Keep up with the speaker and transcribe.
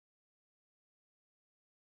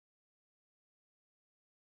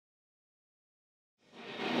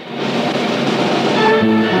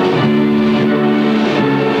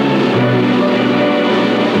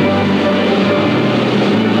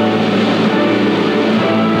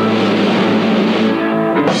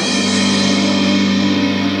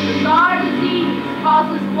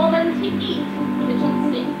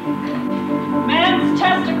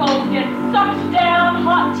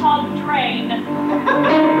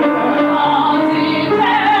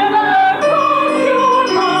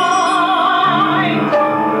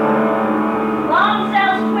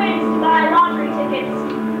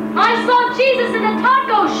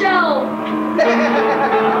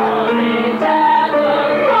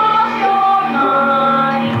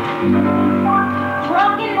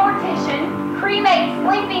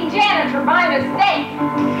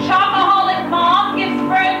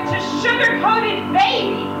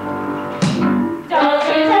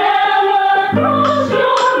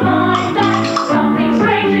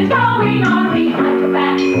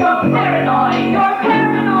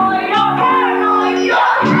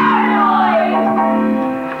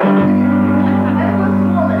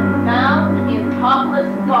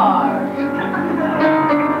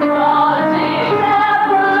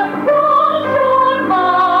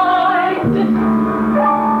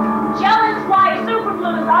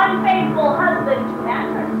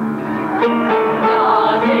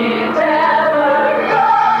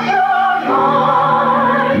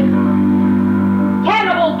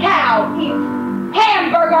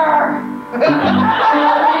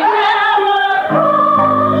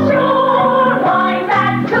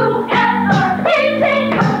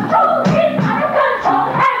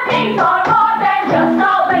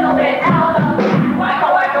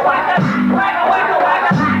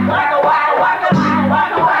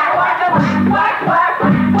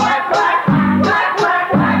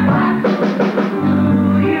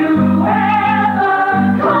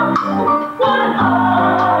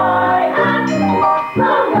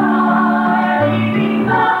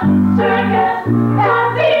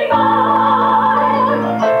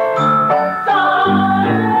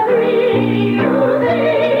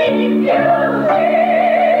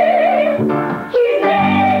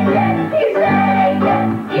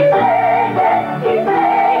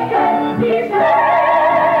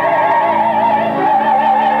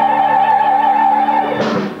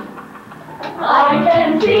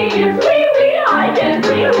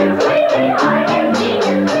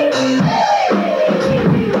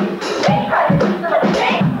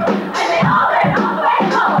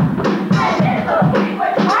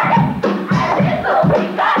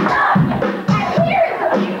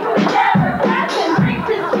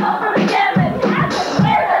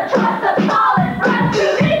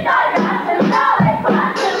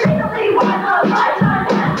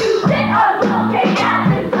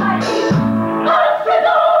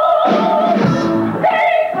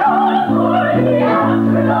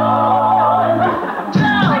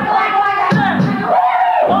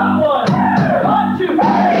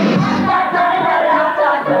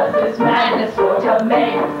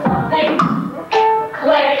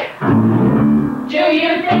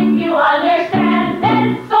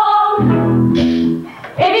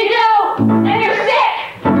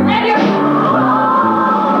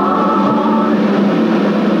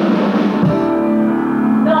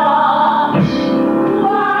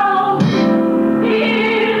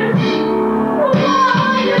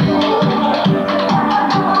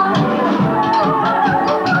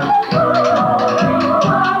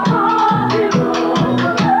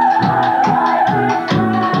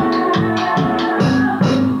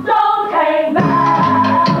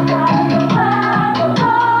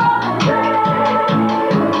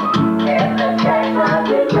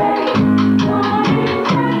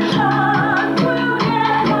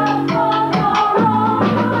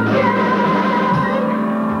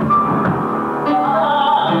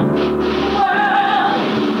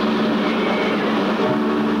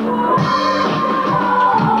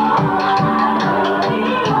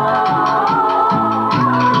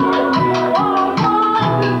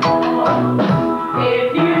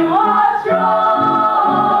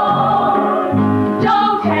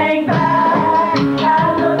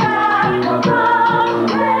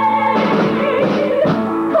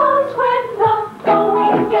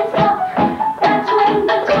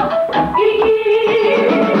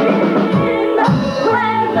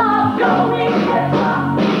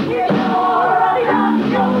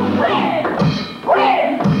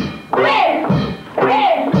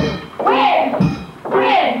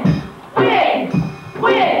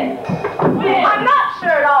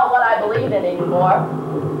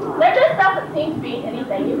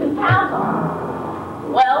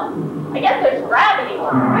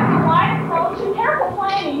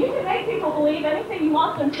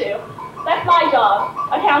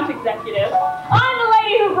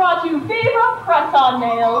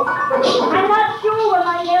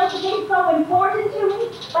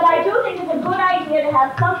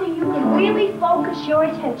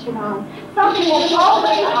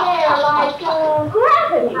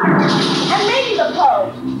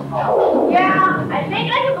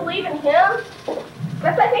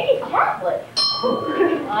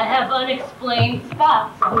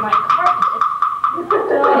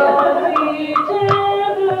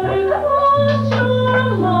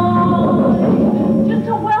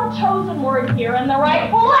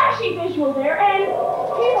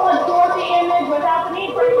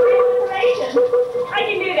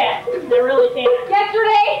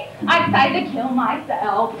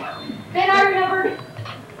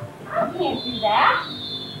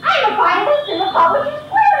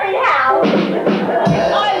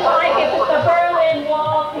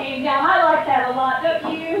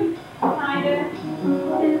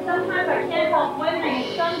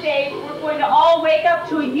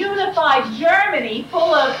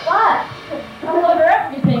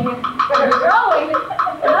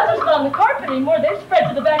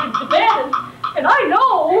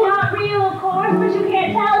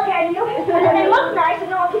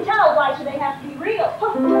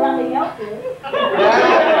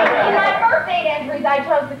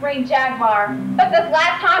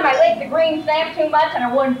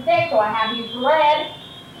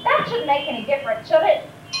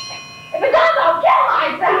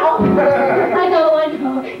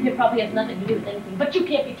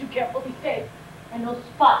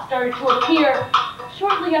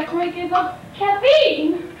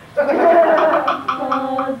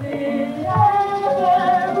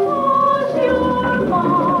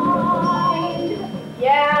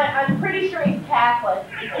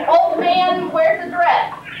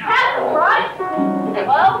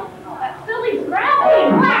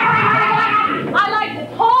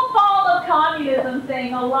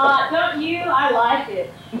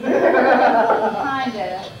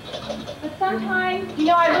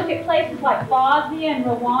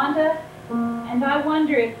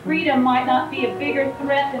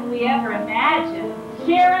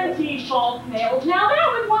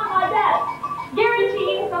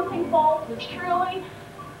Guaranteeing something false is truly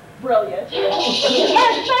brilliant.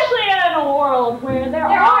 Especially in a world where there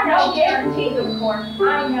are no guarantees, of course.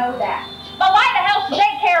 I know that. But why the hell should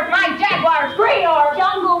they care if my Jaguar's green or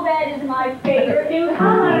jungle red is my favorite new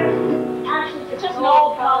color? Actually, it's just an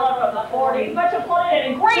old color from the 40s, but you put it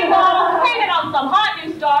in a green bottle, paint it on some hot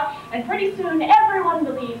new star, and pretty soon everyone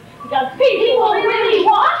believes, because people really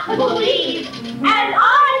want to believe, and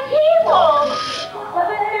I'm people. But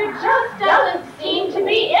there just doesn't seem to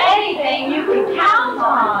be anything you can count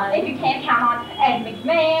on. If you can't count on Ed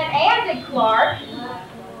McMahon and Dick Clark,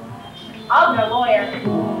 I'm no lawyer.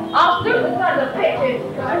 I'll sue the sons of bitches.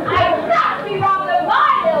 I will not be robbed of my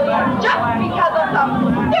millions just because of some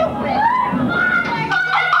stupid.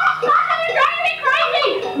 You're driving me crazy!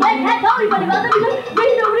 I can't tell anybody about them because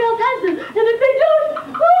maybe nobody else has them. And if they don't,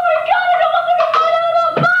 oh my God, I don't want them to find out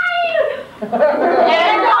about mine!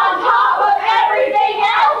 And on top of everything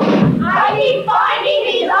else, I keep finding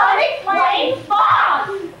these unexplained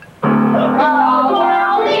spots. The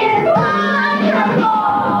world is wonderful.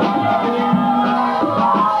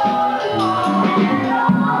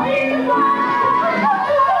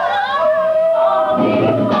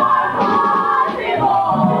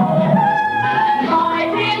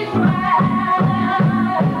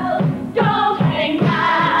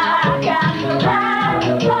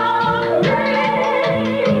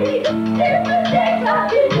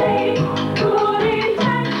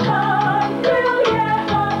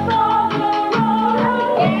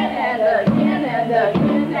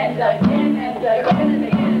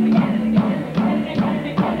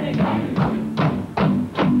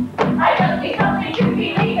 I just need something to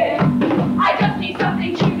believe.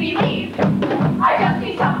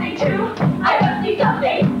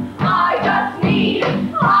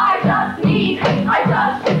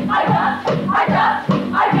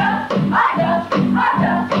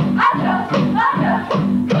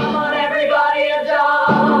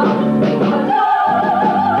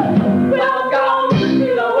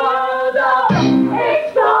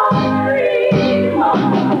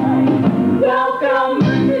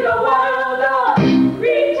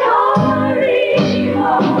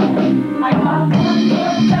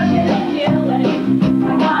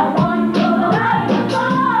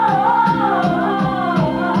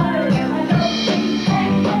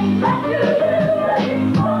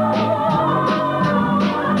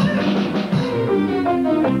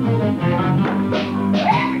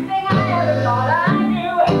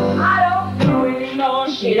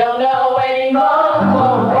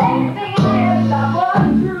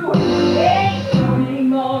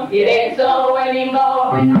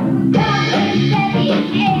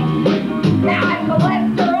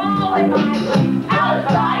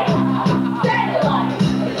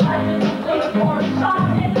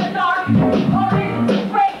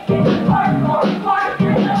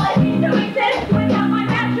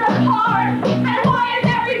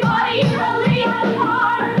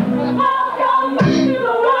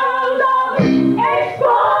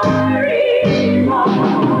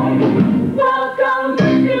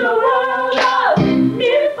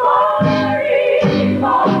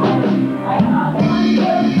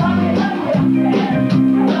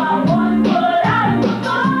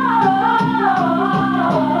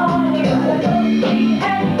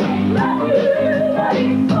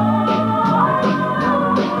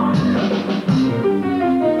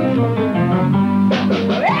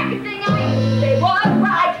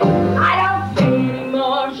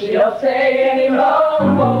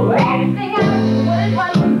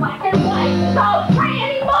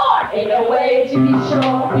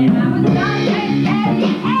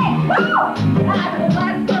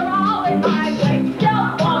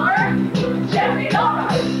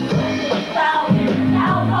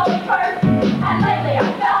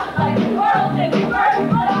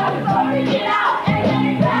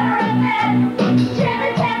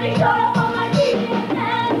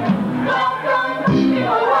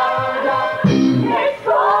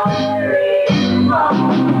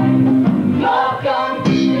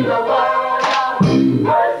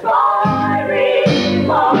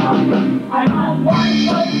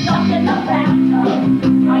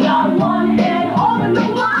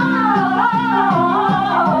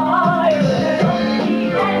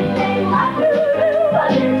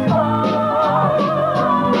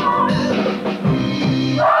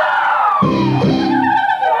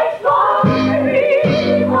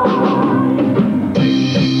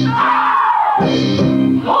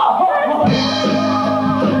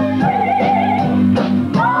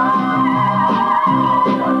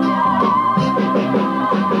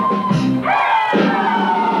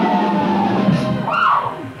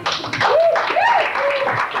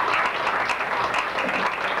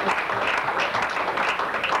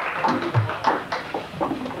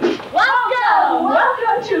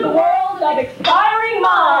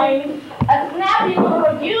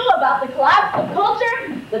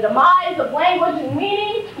 language and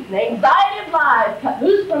meaning, and the anxiety of lives cut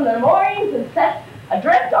loose from their moorings and set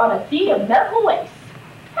adrift on a sea of medical waste.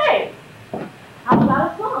 Hey, how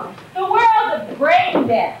about a song? The world of brain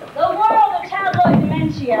death. The world of tabloid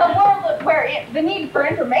dementia. The world where the need for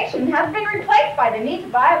information has been replaced by the need to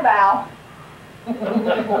buy a vowel.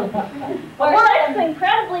 Where six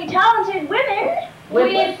incredibly talented women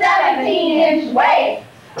with 17-inch waists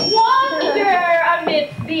wander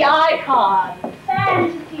amidst the icons,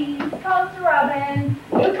 fantasies, coaster ovens,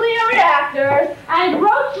 nuclear reactors, and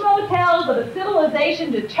roach motels of a civilization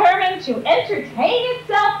determined to entertain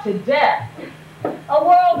itself to death. A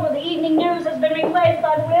world where the evening news has been replaced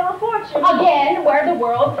by the Wheel of Fortune. Again, where the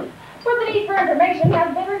need for information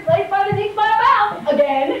has been replaced by the need to buy a vowel.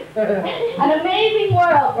 Again. An amazing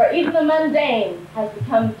world where even the mundane has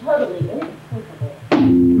become totally inexplicable.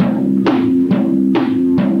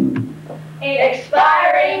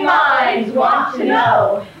 Expiring minds want to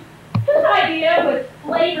know. Whose idea was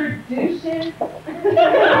flavored douches?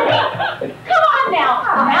 Come on now,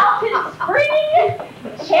 Mountain Spring,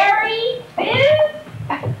 Cherry, Fizz.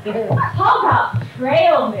 How about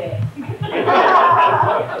trail mix?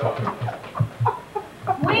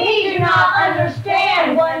 We do not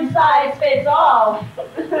understand one size fits all.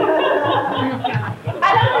 I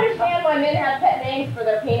don't understand why men have pet names for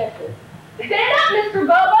their penises. Stand up, Mr.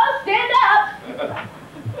 Bobo, stand up!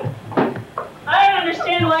 I don't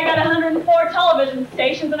understand why I got 104 television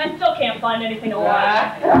stations and I still can't find anything to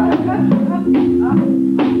watch.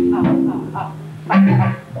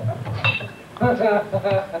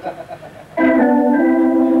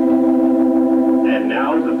 And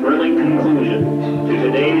now the thrilling conclusion to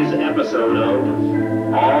today's episode of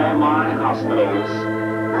All My Hospitals.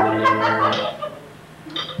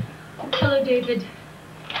 Hello, David.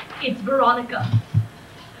 It's Veronica.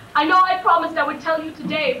 I know I promised I would tell you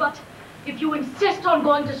today, but if you insist on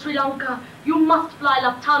going to Sri Lanka, you must fly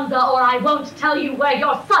Lufthansa or I won't tell you where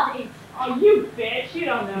your son is. Oh, you bitch, you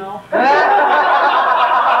don't know. I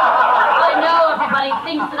know everybody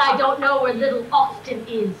thinks that I don't know where little Austin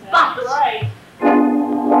is, but That's right.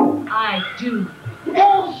 I do.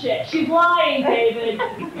 Bullshit, she's lying, David.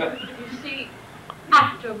 You see,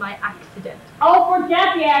 after my accident. Oh,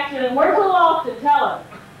 forget the accident. Where's the Austin? Tell her.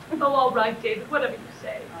 Oh, all right, David, whatever you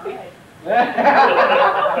say. All right.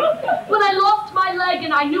 When I lost my leg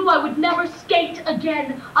and I knew I would never skate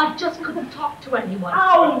again, I just couldn't talk to anyone.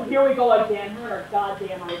 Oh, here we go again. We're in our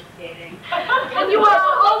goddamn ice skating. And you were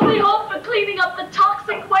our only hope for cleaning up the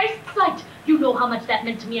toxic waste site. You know how much that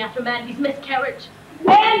meant to me after Mandy's miscarriage.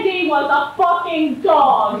 Mandy was a fucking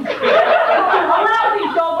dog. A lousy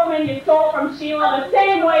Doberman you stole from Sheila the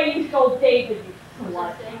same way you stole David, you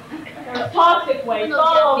slut. Toxic waste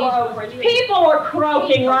all over Oakridge. People were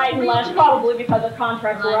croaking right and left, probably because their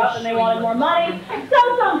contracts were up and they wanted more money.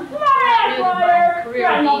 So some smart-ass lawyer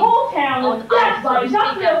threatened the whole town with death by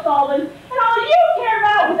industrial solvents, and all you cared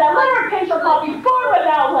about was that litter pincher coffee born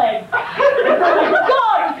without legs.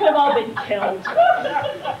 God, you could have all been killed.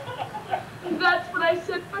 That's what I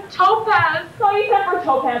said for Topaz. So you said for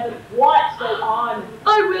Topaz, and what? Go on.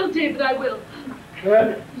 I will, David, I will.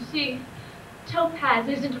 You see, Topaz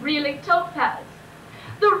isn't really Topaz.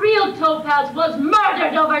 The real Topaz was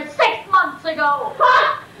murdered over 6 months ago.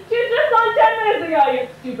 Ha! She was just on 10 minutes ago, you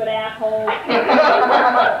stupid asshole.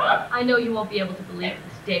 I know you won't be able to believe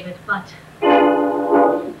this, David, but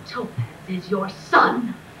Topaz is your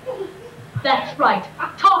son. That's right.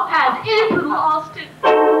 Topaz is little Austin.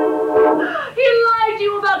 He lied to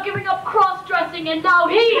you about giving up cross-dressing, and now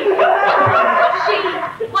she,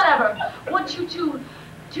 whatever, wants you to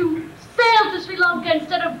sail to Sri Lanka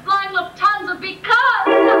instead of flying Lufthansa because...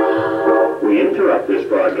 We interrupt this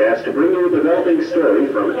broadcast to bring you a developing story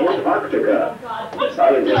from Antarctica.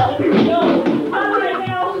 Scientists fear. I'm right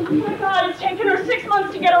now. Oh my God, it's taken her 6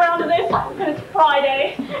 months to get around to this, and it's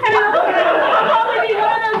Friday. And it'll probably be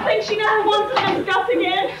one of those things she never wants to discuss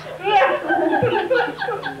again.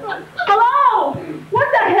 Hello? What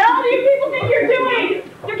the hell do you people think you're doing?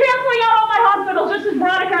 You're canceling out all my hospitals just as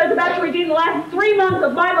Veronica is about to redeem the last 3 months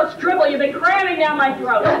of mindless dribble you've been cramming down my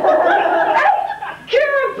throat.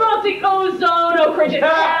 Kiribati ozone, Oakridge,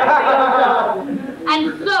 And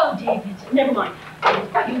so, David, never mind.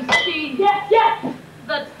 you see, Yes.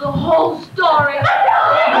 that's the whole story.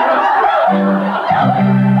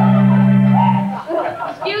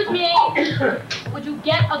 Excuse me, would you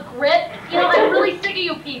get a grip? You know, I'm really sick of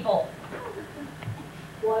you people.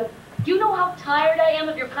 What? Do you know how tired I am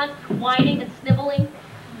of your constant whining and sniveling?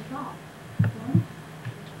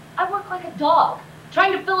 I work like a dog,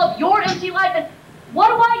 trying to fill up your empty life, and what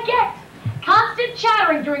do I get? Constant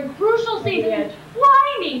chattering during crucial seasons,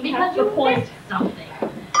 whining because you missed something.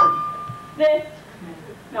 this.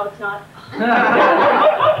 No, it's not.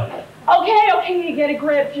 Okay, you get a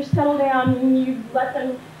grip, just settle down, and you let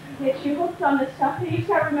them get you hooked on this stuff. You just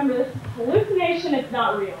gotta remember, this is hallucination, it's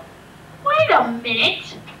not real. Wait a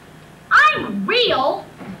minute. I'm real.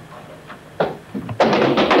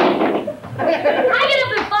 I get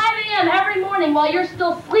up at 5 a.m. every morning while you're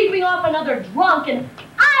still sleeping off another drunk, and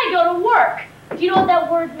I go to work. Do you know what that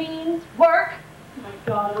word means? Work? Oh my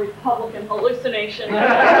God, a Republican hallucination. Do you?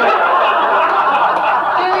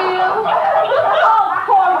 Of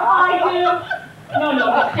course I do. No,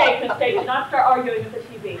 mistake. Do not start arguing with the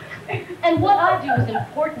TV. And what I do is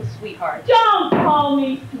important, sweetheart. Don't call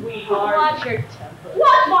me sweetheart. Watch your temper.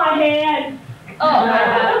 Watch my hand.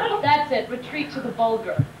 Oh, that's it. Retreat to the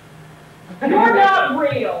vulgar. You're not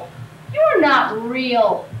real. You're not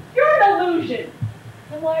real. You're an illusion.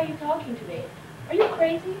 Then why are you talking to me? Are you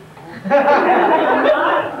crazy? I'm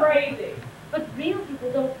not crazy. But real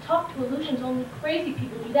people don't talk to illusions, only crazy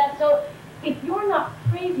people do that. So if you're not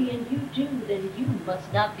crazy and you do, then you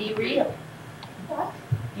must not be real. What?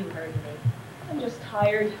 You heard me. I'm just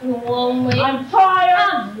tired. Lonely. I'm tired.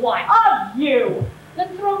 Of what? Of you.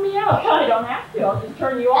 Then throw me out. I don't have to. I'll just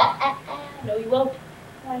turn you off. No, you won't.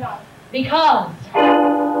 Why not? Because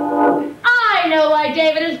I know why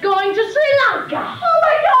David is going to Sri Lanka. Oh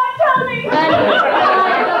my God, tell me.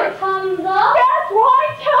 And comes up. That's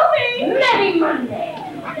right, tell me. Maybe Monday.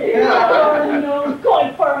 Oh no,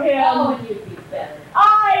 good for him. Oh, you'd be better.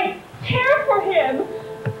 I care for him.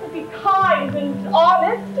 To be kind and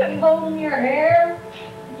honest and Comb your hair.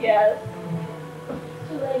 yes.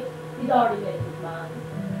 Too late. He's already made his mind.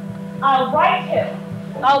 I'll write him.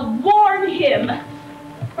 I'll warn him.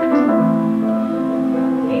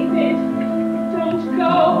 David, don't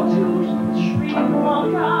go to Sri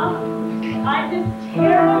Lanka. I've this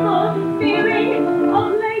terrible feeling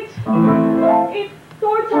of late. It's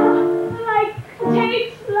sorta like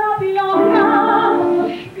takes La Bianca.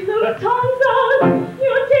 Lufthansa,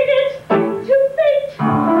 your ticket to fate.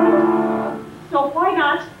 So why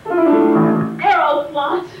not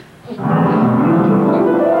Aeroflot?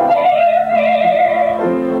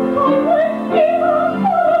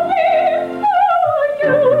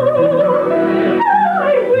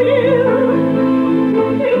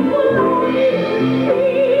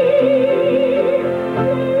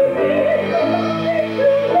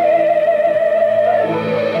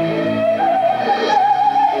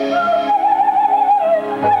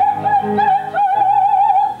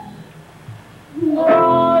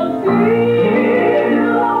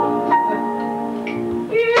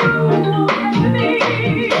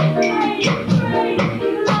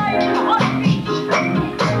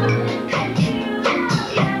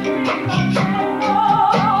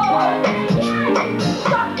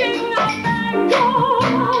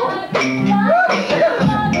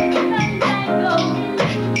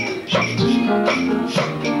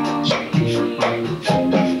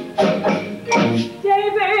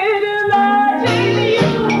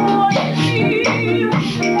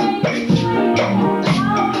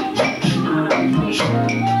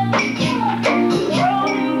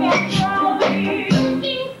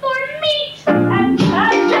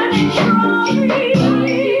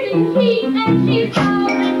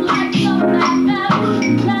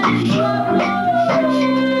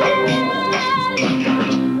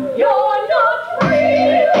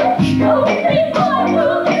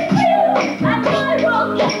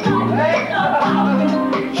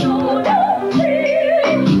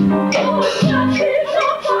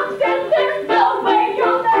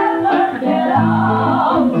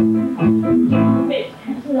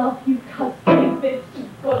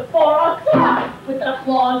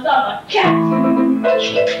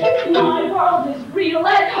 My world is real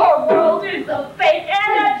and her world is a fake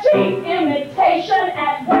and a cheap imitation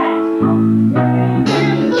at best.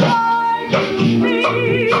 It's like to be.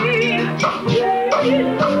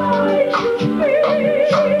 It's like to be.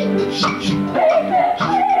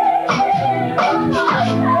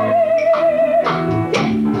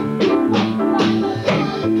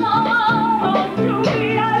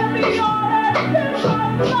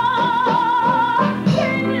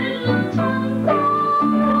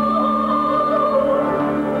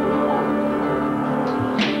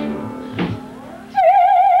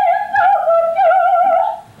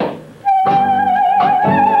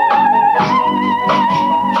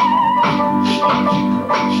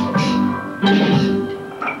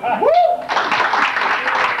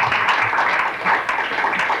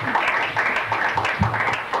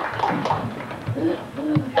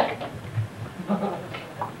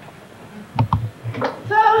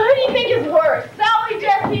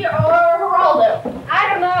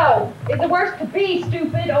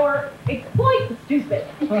 Too spit.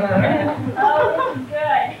 Oh, this is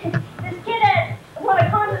good. This kid won a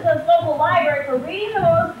contest at his local library for reading the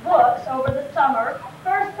most books over the summer.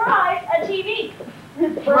 First prize, a TV.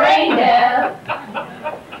 Brain dead.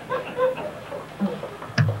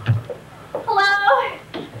 Hello.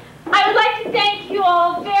 I would like to thank you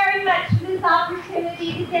all very much for this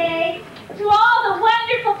opportunity today. To all the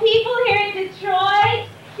wonderful people here in Detroit,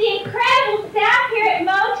 the incredible staff here at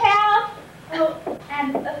Motown, oh,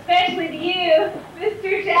 and especially to you,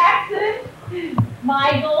 Mr. Jackson,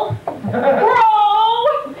 Michael, Bro,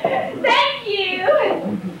 thank you.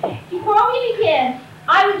 Before we begin,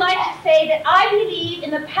 I would like to say that I believe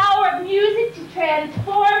in the power of music to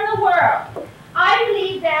transform the world. I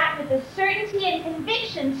believe that with a certainty and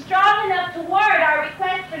conviction strong enough to warrant our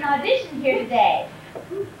request for an audition here today.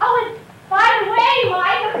 Oh, and by the way,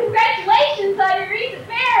 Michael, congratulations on your recent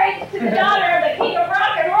marriage to the daughter of the king of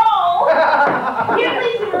rock and roll. Give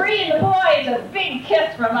Lisa Marie and the boys a big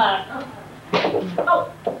kiss from us. Oh,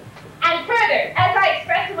 and further, as I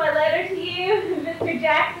expressed in my letter to you, Mr.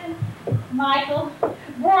 Jackson, Michael,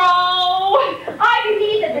 Bro, I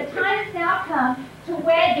believe that the time has now come to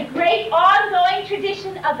wed the great ongoing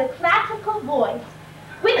tradition of the classical voice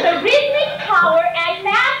with the rhythmic power and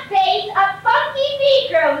mass bass of funky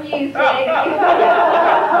Negro music. And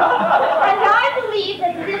I believe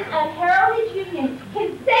that this unheralded union can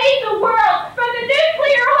save the world from the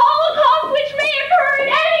nuclear holocaust which may occur at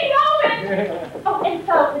any moment. Oh, and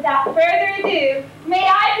so without further ado, may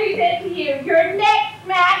I present to you your next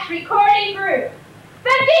smash recording group,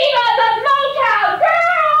 the Divas of Motown Girls!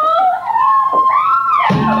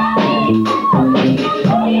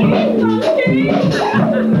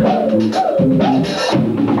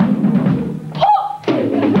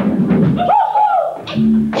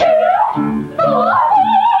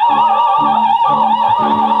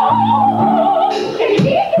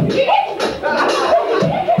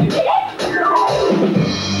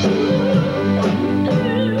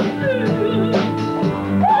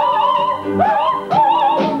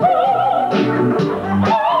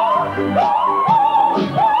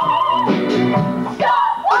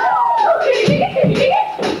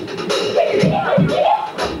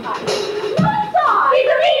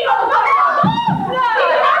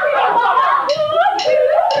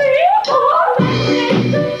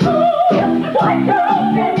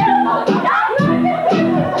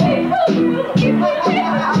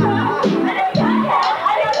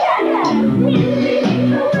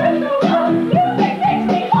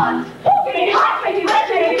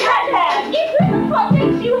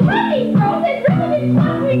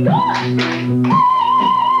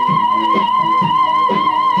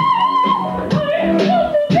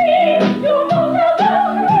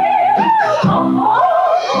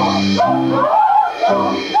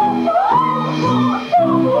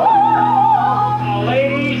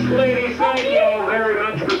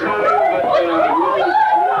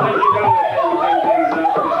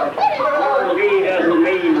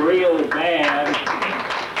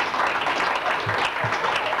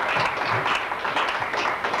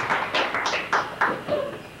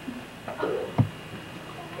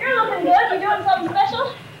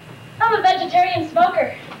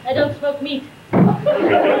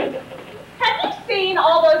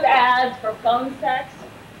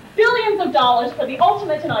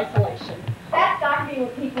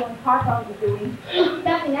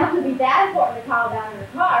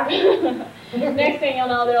 Next thing you'll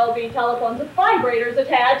know, there'll be telephones with vibrators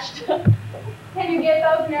attached. Can you get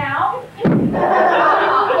those now? Can you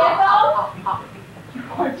get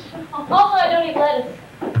those? Also, I don't eat lettuce.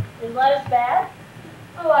 Is lettuce bad?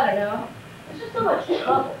 Oh, I don't know. It's just so much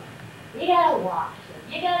trouble. You gotta wash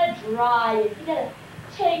it. You gotta dry it. You gotta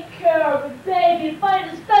take care of it, baby. Find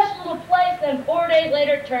a special little place, then 4 days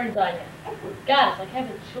later it turns on you. God, it's like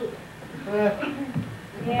having children.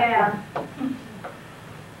 Yeah.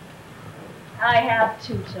 I have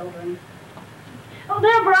 2 children. Oh,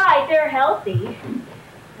 they're bright, they're healthy. And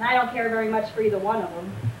I don't care very much for either one of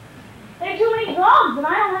them. There are too many drugs and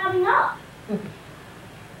I don't have enough.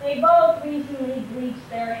 They both recently bleached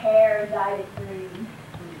their hair and dyed it green.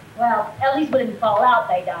 Well, at least when it didn't fall out,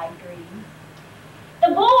 they dyed green.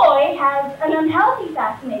 The boy has an unhealthy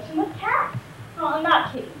fascination with cats. Oh, I'm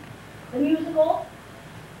not kidding. The musical.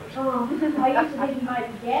 Oh, I used to think he might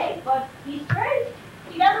be gay, but he's straight.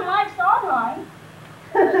 He doesn't like Sondheim.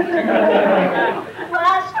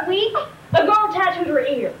 Last week, a girl tattooed her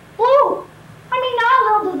ear. Blue! I mean, not a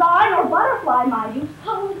little design or butterfly, mind you.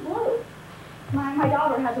 Totally blue. My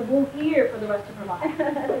daughter has a blue ear for the rest of her life.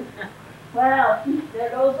 Well, there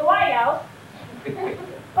goes the White House.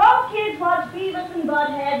 Both kids watch Beavis and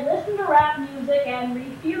Butthead, listen to rap music, and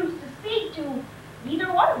refuse to speak to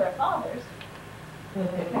At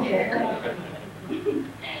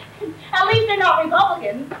least they're not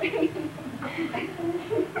Republicans.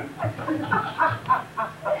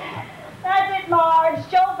 That's it, Marge.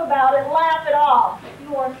 Joke about it. Laugh it off.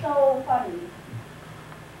 You are so funny.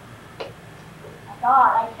 Oh,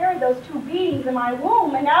 God, I carried those 2 beings in my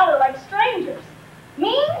womb, and now they're like strangers.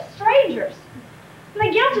 Mean strangers. And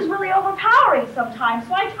the guilt is really overpowering sometimes,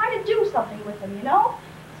 so I try to do something with them, you know?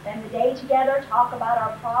 Spend the day together, talk about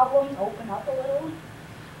our problems, open up a little.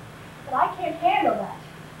 But I can't handle that,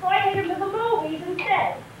 so I take them to the movies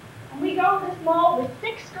instead. And we go to this mall with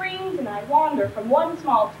 6 screens, and I wander from one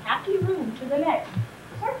small tacky room to the next,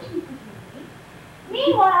 searching for beauty.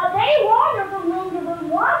 Meanwhile, they wander from room to room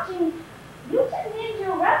watching Mutant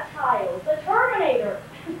Ninja Reptiles, the Terminator,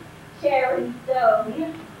 Sharon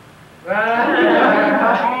Stone,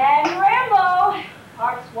 and Rambo,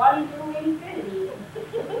 parts 1 through infinity.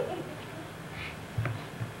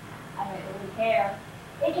 I don't really care.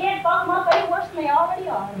 They can't fuck them up any worse than they already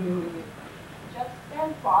are. Just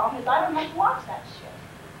as long as I don't have to watch that shit.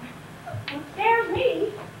 It scares me.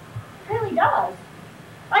 It really does.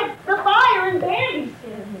 Like the fire in Bambi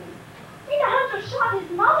scared me. The hunter shot his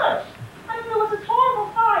mother. I mean, it was a horrible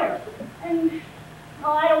fire. And,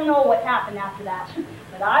 well, I don't know what happened after that.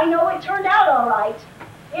 But I know it turned out all right.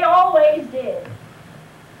 It always did.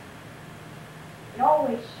 It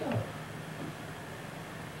always should.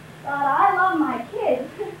 God, I love my kids.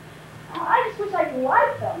 I just wish I could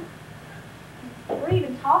like them. Or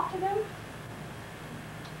even talk to them.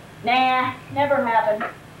 Nah, never happened.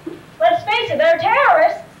 Let's face it, they're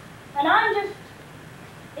terrorists. And I'm just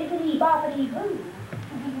ippity boppity boo.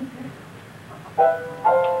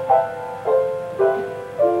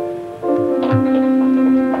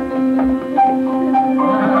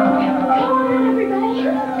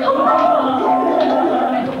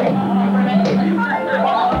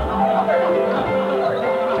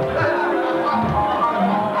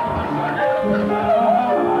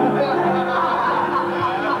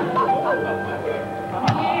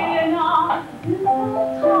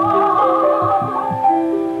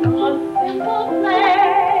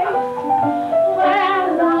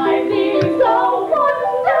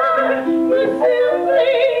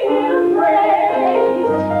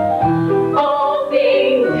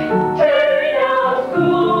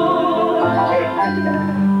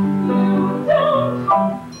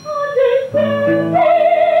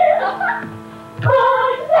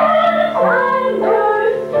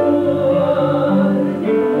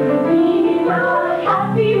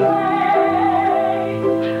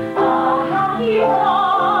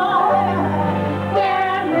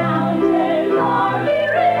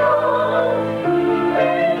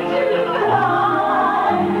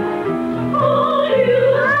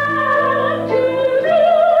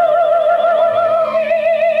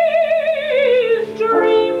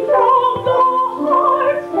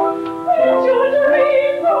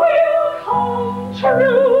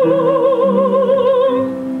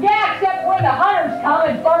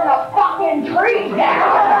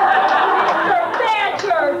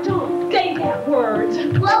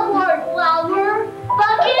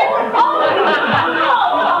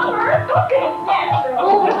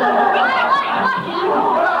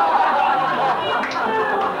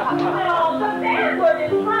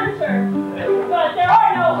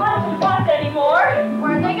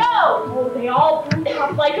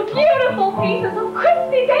 Like a beautiful pieces of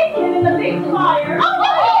crispy bacon in the big fire. Oh,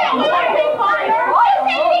 yeah, the big fire.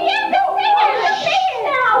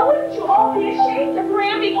 Now, wouldn't you all be ashamed if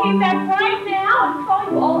Randy came back right now and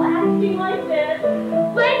saw you all acting like this?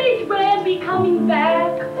 When is Randy coming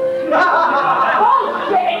back? Oh,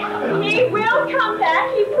 shit. He will come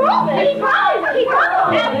back. He promised. He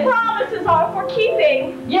promised. And promises are for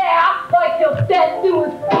keeping. Yeah, like he'll stand to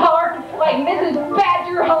his part like Mrs.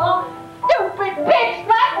 Badger, huh? Stupid bitch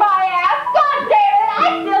slapped my ass! God damn it! I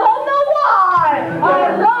still don't know why! I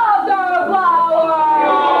love the flower!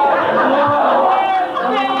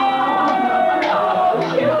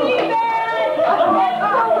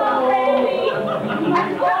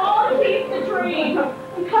 Don't keep the dream!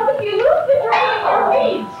 Because if you lose the dream, you're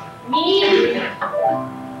meat! Meat!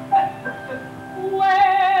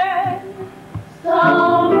 When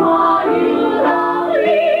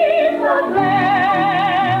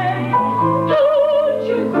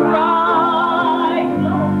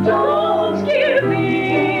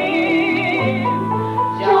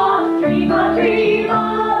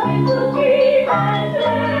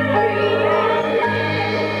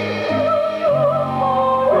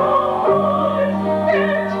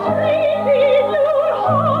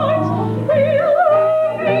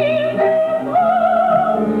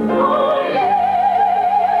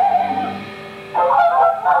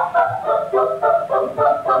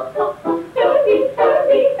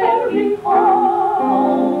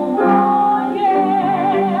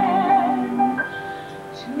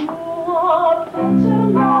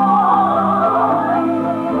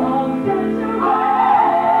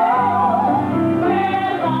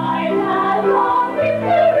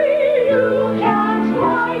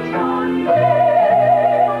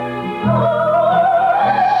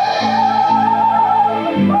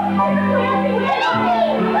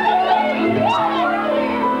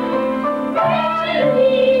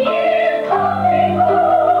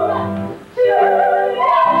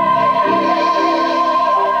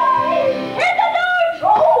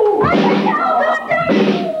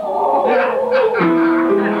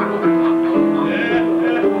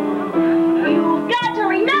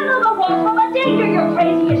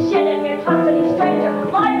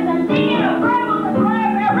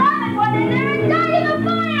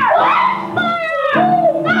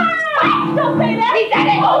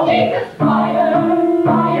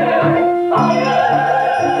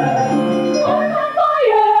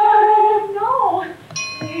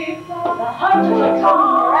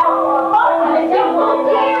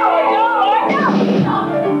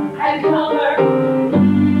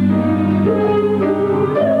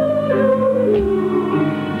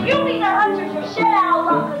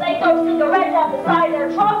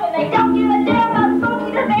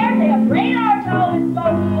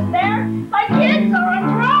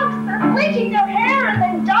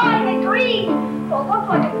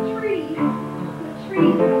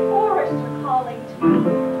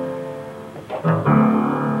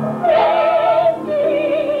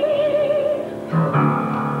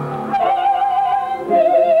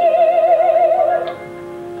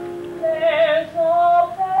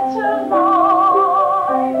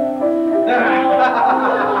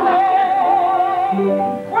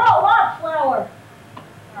Grow a lot slower.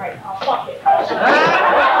 All right, I'll fuck it.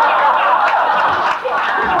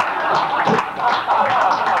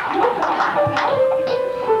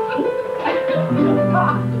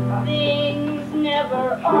 Things never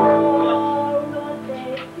are what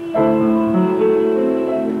they seem.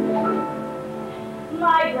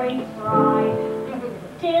 My brain's fried.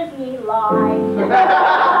 Disney lies. I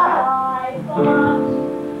thought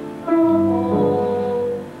of old.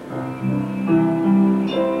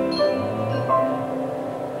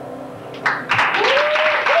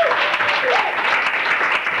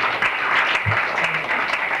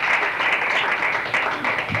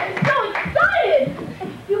 I'm so excited!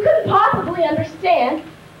 You couldn't possibly understand.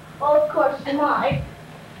 Well, of course you might.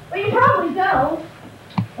 But you probably don't.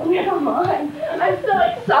 Oh, never mind. I'm so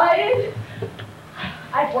excited.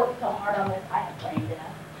 I've worked so hard on this, I have brain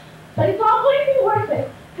death. But it's all going to be worth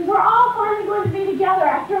it, because we're all finally going to be together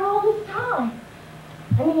after all this time.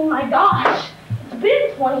 I mean, my gosh, it's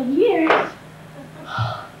been 20 years.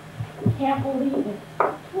 I can't believe it.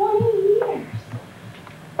 20 years.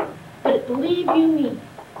 But believe you me,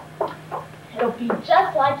 it'll be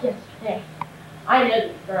just like yesterday. I know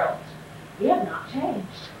these girls. We have not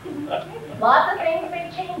changed. Lots of things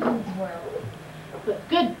may change in this world, but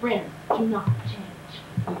good friends do not change.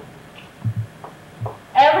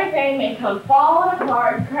 Everything may come falling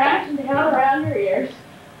apart and crashing down around your ears.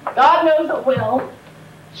 God knows it will.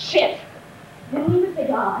 Shit. Didn't even say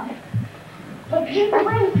God. But good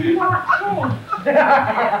friends do not change. Do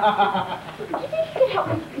you think you can help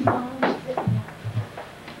me with these bones?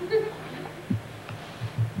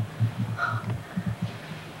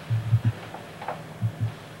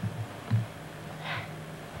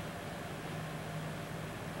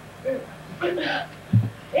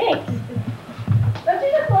 Thanks. Don't you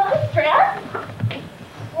just love this dress?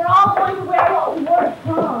 We're all going to wear what we wore at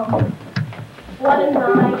prom. What a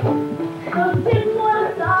night. Those sitting on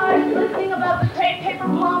the side, listening about the crepe paper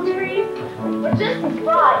palm trees, were just as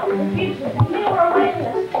bright as the future that they were awaiting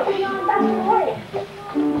us beyond that story.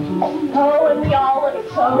 Oh, and we all looked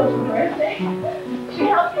so terrific. We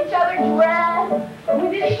helped each other dress, and we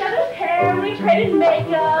did each other's hair, and we traded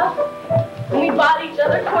makeup. And we bought each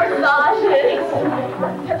other corsages,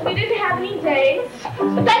 because we didn't have any dates.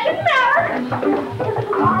 But that didn't matter, because it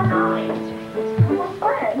was our night. We were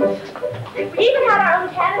friends. We even had our own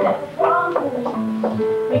candidate for prom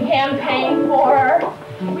queen. We campaigned for her.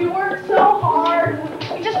 We worked so hard.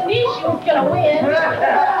 We just knew she was going to win.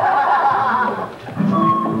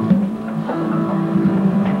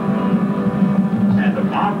 And the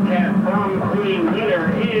Bobcat prom queen winner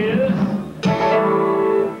is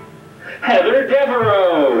Heather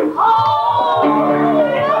Devereaux. Oh,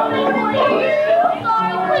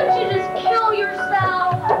 Sorry, couldn't you just kill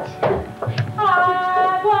yourself?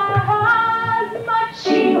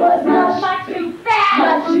 She was much too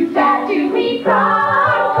fat to be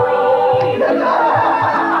prom queen.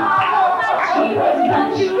 She was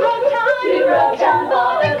much too rotund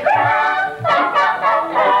for the crown.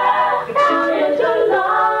 It's a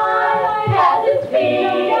lie, has its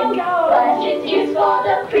been, but it's used for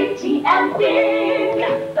the pretty and thin.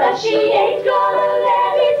 But she ain't gonna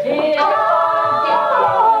let it belong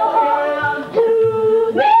to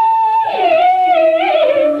me.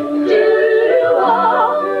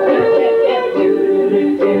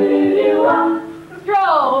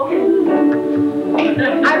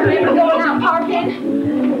 I remember going out parking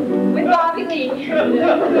with Bobby Lee.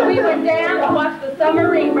 We went down to watch the summer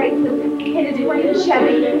ring races in his brand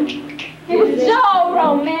Chevy. It was so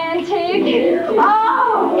romantic.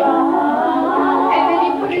 Oh! And then he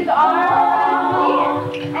put his arm around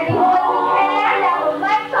me, and he put his hand down the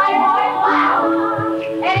left side of my blouse,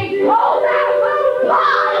 and he pulled that little ball.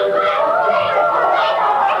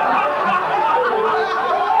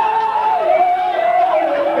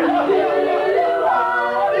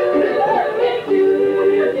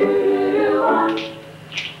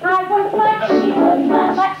 She was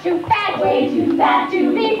much too fat, way too fat to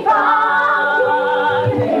be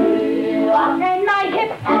prom. And my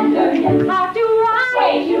hip and her hips are too wide,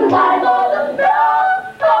 way too wide for the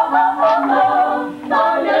prom.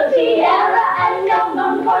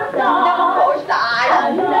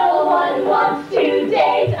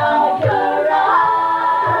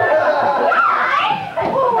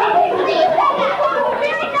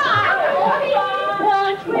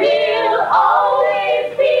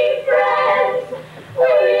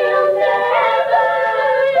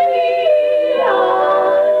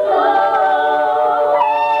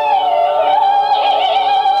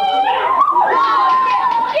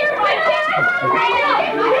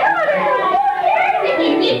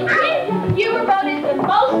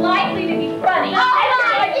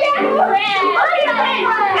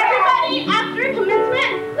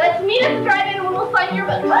 meet us drive-in and we'll sign your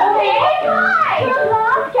book. Okay, hi! Good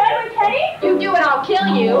luck, Kenny. You do and I'll kill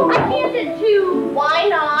you. I can't at 2. Why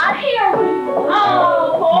not? Here we go.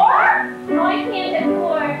 Oh, 4? No, I can't at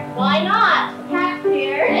 4. Why not? Cat's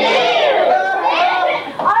here.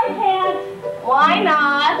 I can't. Why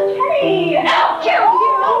not? Kenny! I'll kill you!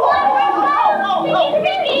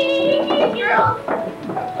 Girls.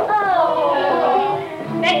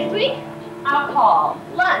 Oh. Next week? I'll call.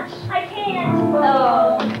 Lunch. I can't.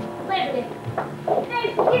 Oh. Labor Day.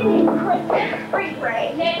 Thanksgiving, Christmas, spring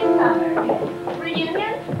break, next summer.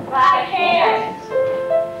 Reunion? I can't.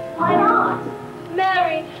 Why not?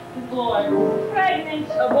 Married. Divorce. Pregnant.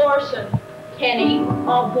 Abortion. Kenny.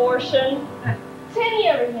 Abortion.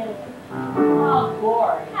 10-year reunion. Oh,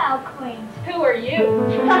 bored. How quaint. Who are you?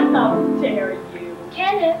 How dare you?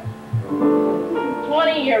 Kenneth.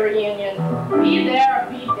 20-year reunion. Be there or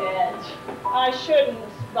be dead. I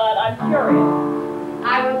shouldn't, but I'm curious.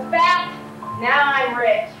 I was fat, now I'm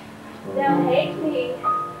rich. Don't hate me.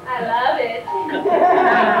 I love it.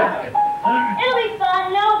 It'll be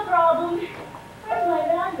fun, no problem. Where's my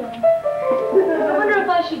bag going? I wonder if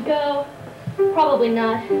I should go. Probably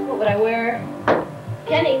not. What would I wear?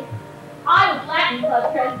 Kenny. I was Latin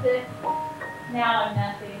Club president. Now I'm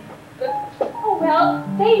nothing. Oh, well,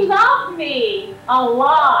 they love me. A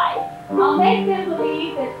lie. I'll make them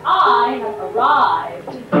believe that I have arrived.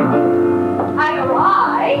 I've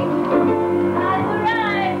arrived. I've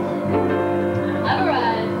arrived. I've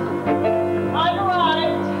arrived. I've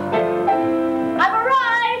arrived. I've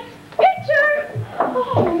arrived. Picture.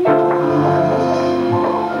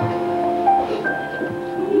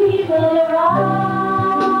 We will arrive.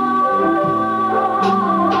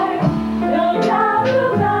 No doubt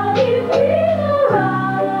about it, we'll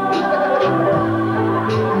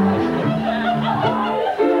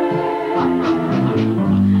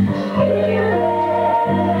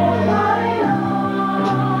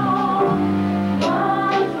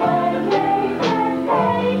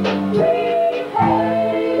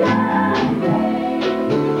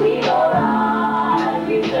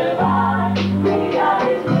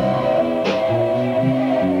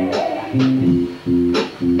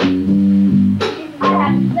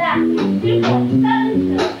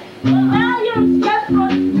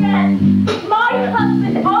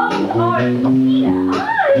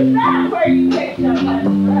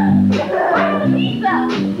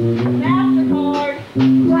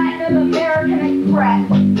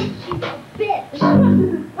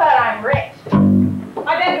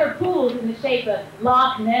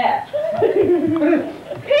Loch Ness.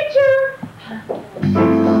 Picture.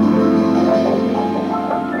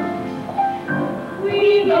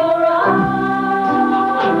 We go right.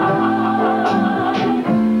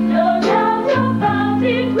 No doubt about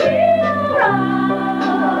it, we'll ride.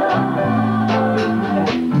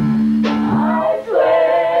 I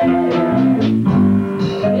swear.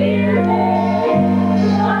 We're there,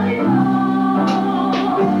 I know.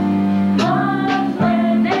 Once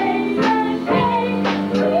when they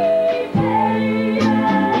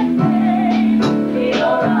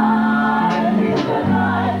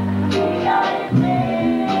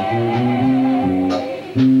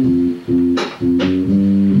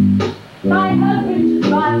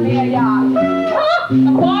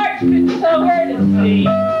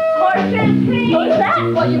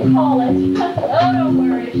what you call it. Oh, don't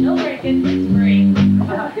worry, she'll drink it for free.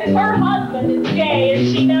 Her husband is gay and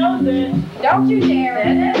she knows it. Don't you dare.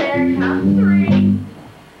 There comes 3.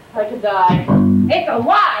 I could die. It's a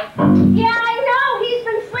lie. Yeah, I know. He's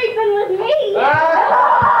been sleeping with me.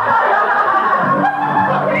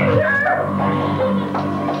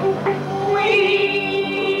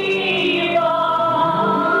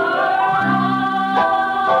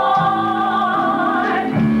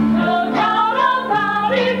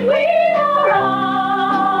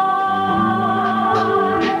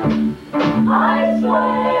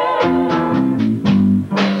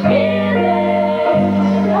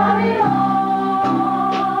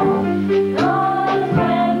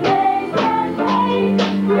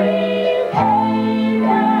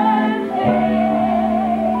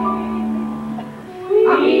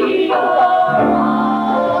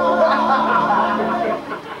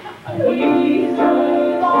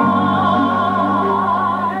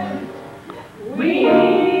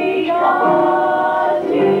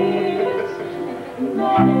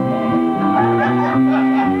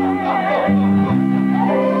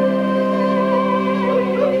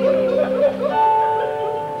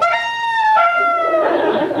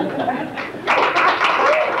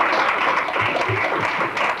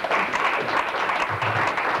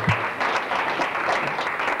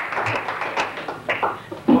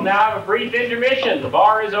 will now have a brief intermission. The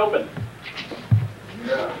bar is open.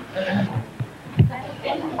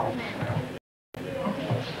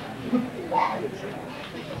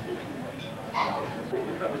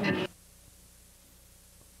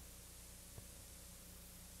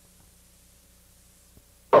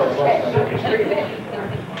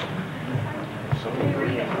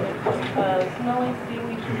 Smelling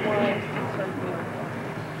seaweed wine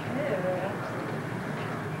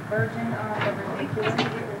Virgin on the ridiculous.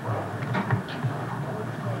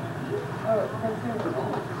 Oh,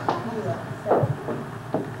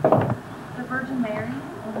 the Virgin Mary?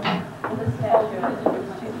 The statue.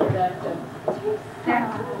 She's seductive.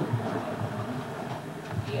 Seductive?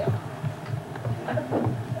 Yeah.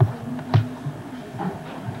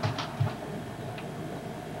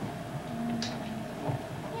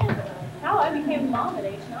 How I became a mom at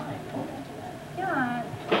age 9. Yeah,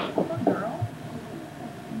 poor girl.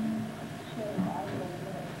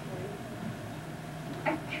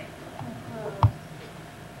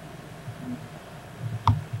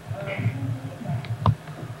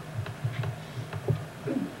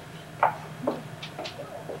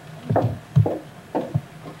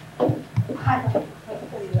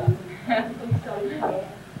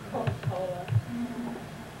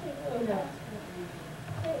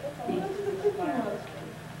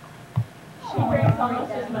 She drinks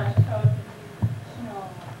almost as much.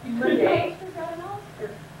 Monday.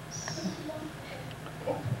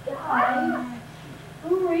 Guys,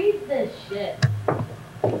 who reads this shit?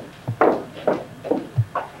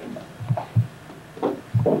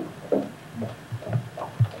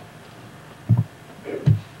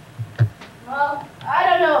 Well, I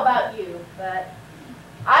don't know about you, but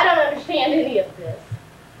I don't understand any of this.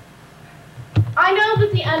 I know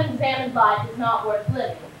that the unexamined life is not worth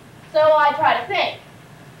living, so I try to think.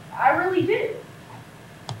 I really do.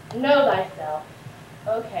 Know thyself.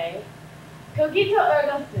 Okay. Cogito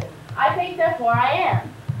ergo sum. I think, therefore I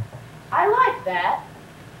am. I like that.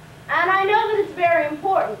 And I know that it's very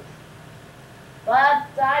important. But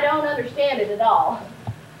I don't understand it at all.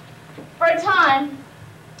 For a time,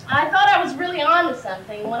 I thought I was really on to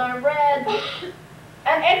something when I read,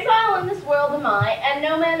 "An exile in this world am I, and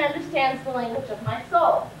no man understands the language of my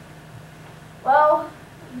soul." Well,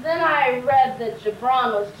 then I read that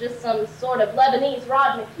Gibran was just some sort of Lebanese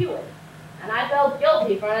Rod McEwen, and I felt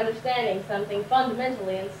guilty for understanding something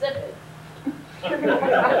fundamentally insipid.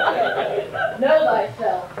 Know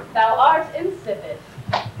thyself, thou art insipid.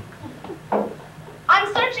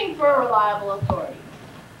 I'm searching for a reliable authority.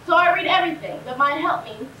 So I read everything that might help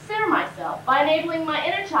me consider myself by enabling my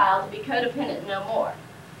inner child to be codependent no more,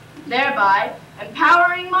 thereby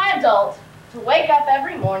empowering my adult to wake up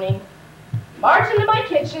every morning, march into my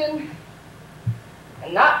kitchen,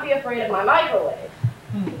 and not be afraid of my microwave.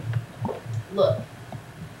 Look,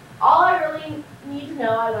 all I really need to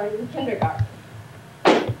know I learned in kindergarten.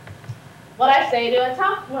 What I say when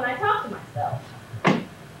I talk to myself.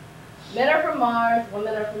 Men are from Mars,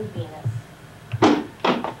 women are from Venus.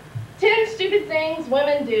 10 stupid things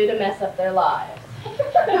women do to mess up their lives.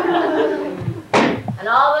 And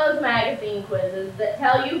all those magazine quizzes that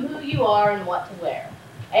tell you who you are and what to wear.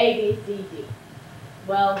 A, B, C, D.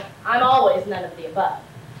 Well, I'm always none of the above.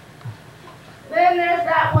 Then there's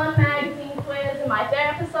that one magazine quiz in my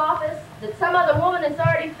therapist's office that some other woman has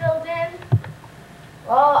already filled in.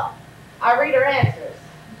 Well, I read her answers,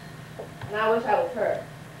 and I wish I was her.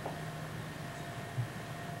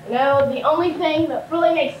 You know, the only thing that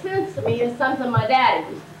really makes sense to me is something my daddy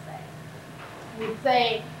used to say. He'd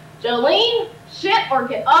say, "Jolene, shit or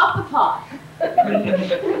get off the pot."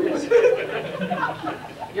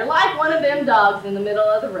 You're like one of them dogs in the middle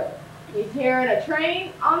of the road. He's hearing a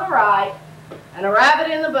train on the right and a rabbit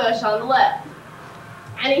in the bush on the left.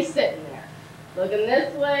 And he's sitting there, looking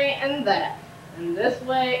this way and that, and this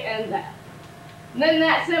way and that. And then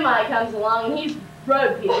that semi comes along and he's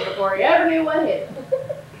road pizza before he ever knew what hit him.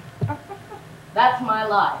 That's my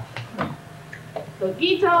life.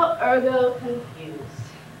 Cogito ergo confused.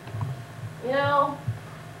 You know,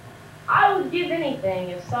 I would give anything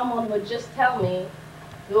if someone would just tell me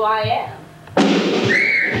who I am.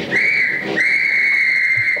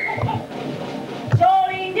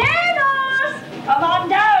 Jolene Danos! Come on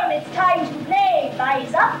down, it's time to play.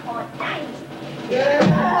 Rise up or die.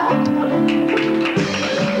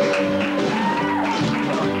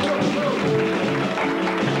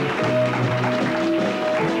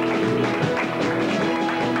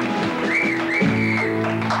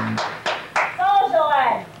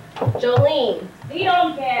 Jolene. We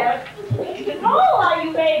don't care. Oh, are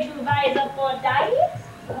you ready to rise up or die?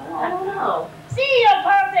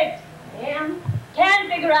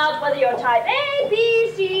 figure out whether you're type A,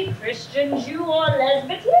 B, C, Christian, Jew, or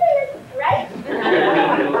lesbian, right?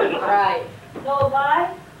 Right. Know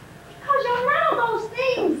why? Because you're none of those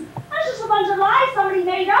things. That's just a bunch of lies somebody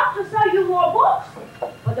made up to sell you more books.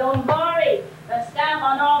 But don't worry, the staff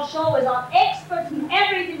on our show is on experts in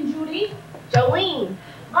everything, Judy. Jolene.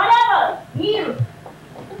 Whatever, Neil.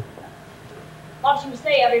 What you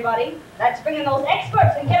say, everybody? Let's bring in those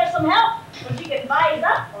experts and get her some help so she can wise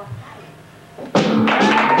up.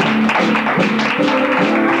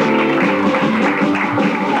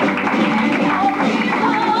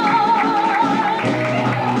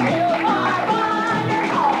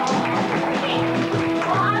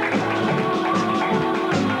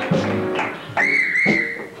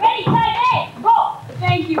 Ready, type A, go!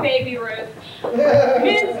 Thank you, Baby Ruth.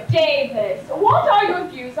 Ms. Davis, what are your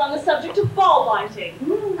views on the subject of ball binding?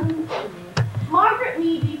 Margaret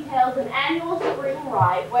Mead details an annual spring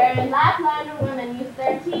rite wherein Laplander women use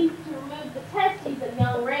their teeth to remove the testes of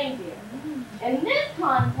young reindeer. In this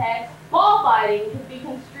context, ball biting could be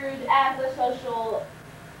construed as a social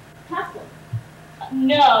custom.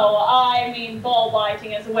 No, I mean ball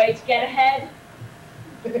biting as a way to get ahead.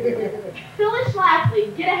 Phyllis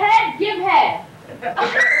Schlafly, get ahead, give head.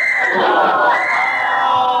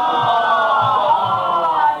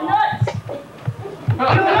 Nuts! You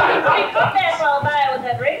really take up there for a while with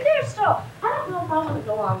that reindeer stuff. I don't know if I want to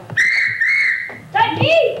go on. Type B,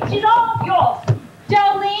 she's all yours.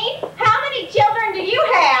 Jolene, how many children do you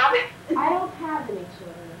have? I don't have any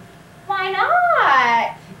children. Why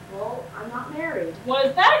not? Well, I'm not married. What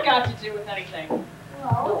has that got to do with anything?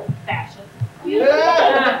 Well, Fashion.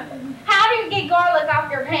 How do you get garlic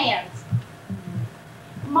off your hands?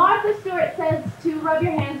 Martha Stewart says to rub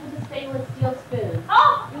your hands with a stainless steel spoon.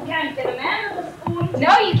 Oh, you can't get a man with a spoon.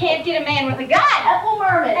 No, you can't get a man with a gun. Ethel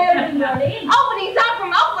Merman. Everybody. Oh, but he's not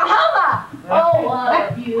from Oklahoma. Oh,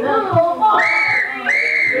 what a beautiful morning.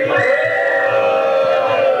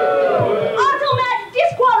 Automatic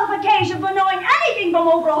disqualification for knowing anything from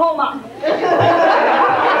Oklahoma.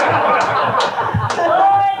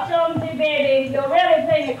 Oh, Jonesy baby, you're really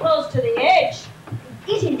playing it close to the edge.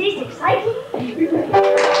 Isn't this exciting?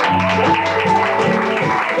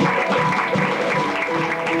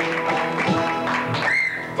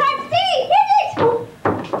 Type C, hit it!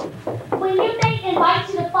 When your mate invites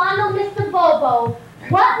you to fondle Mr. Bobo,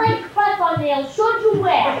 what length press-on nails should you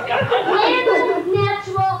wear? Planned,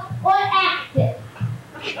 natural, or active?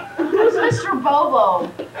 Who's Mr. Bobo?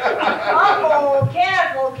 Uh-oh,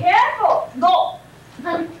 careful, careful. Go.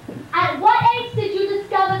 At what age did you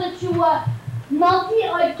discover that you were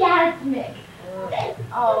multi-orgasmic?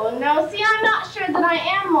 Oh, no, see, I'm not sure that I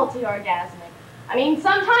am multi-orgasmic. I mean,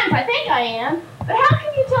 sometimes I think I am, but how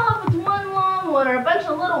can you tell if it's one long one or a bunch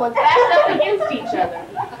of little ones backed up against each other?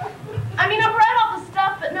 I mean, I've read all the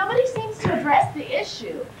stuff, but nobody seems to address the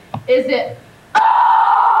issue. Is it,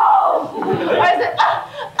 oh! Or is it,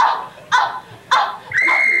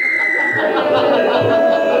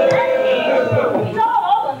 He's all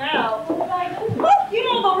over now. You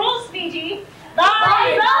know the rules, Speedy.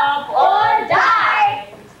 Rise up or die.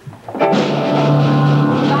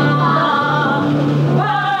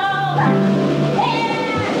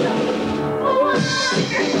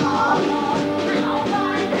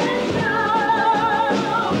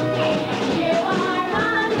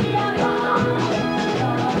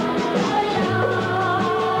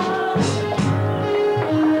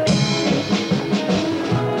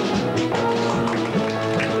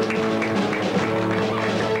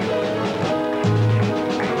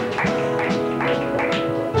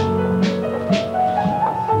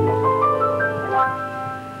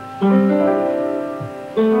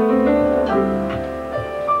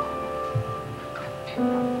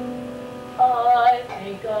 I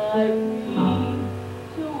think I read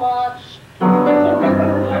too much.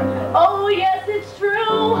 Oh, yes, it's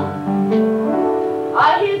true.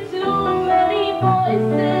 I hear too many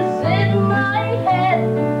voices in my head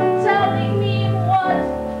telling me what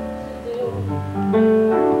to do.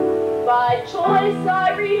 By choice, I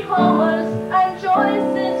read Homer's, and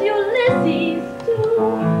Joyce is Ulysses, too.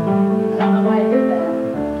 I don't know why I did that.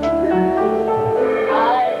 I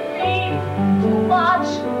read too much.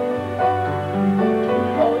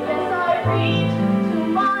 Oh yes, I read too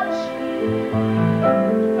much,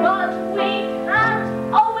 but we can't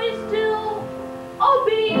always do or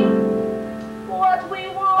be what we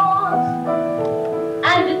want,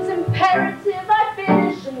 and it's imperative I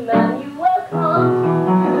finish Immanuel Kant.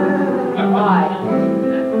 Why?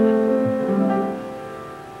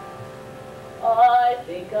 I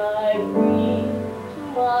think I read too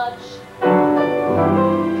much.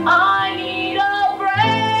 I need a break.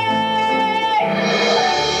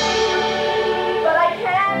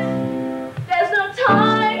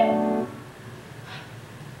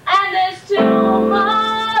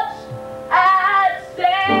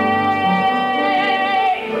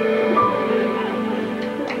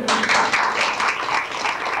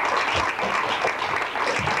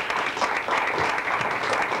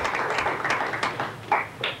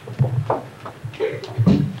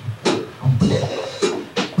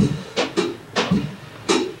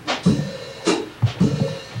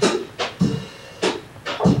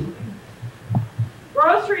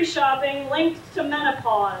 grocery shopping linked to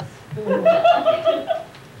menopause.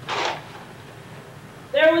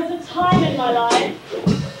 There was a time in my life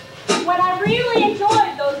when I really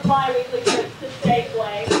enjoyed those bi-weekly trips to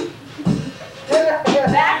Safeway.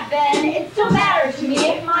 Back then, it still mattered to me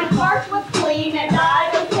if my cart was clean and I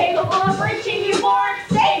was capable of reaching euphoric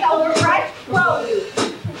state over fresh produce.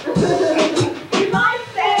 You might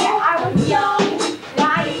say I was young,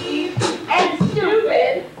 naive, and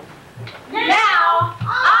stupid. Now,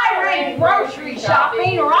 I rank grocery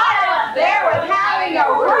shopping right up there with having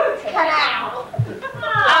a root canal.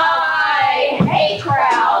 I hate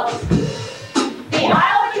crowds. The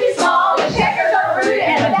aisle is too small, the checkers are rude,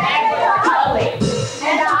 and the bags are ugly.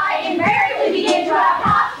 And I invariably begin to have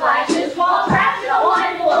hot flashes while trapped in a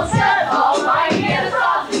line full of Santa Claus buying Vienna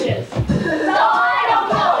sausages. So I don't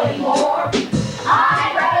go anymore.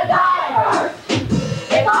 I'd rather die first.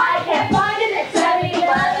 If I can't find it at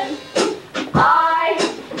 7-Eleven, I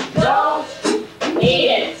don't need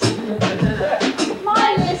it.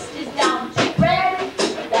 My list is down to bread,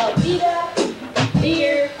 Velveeta,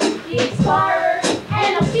 beer, the Expiring,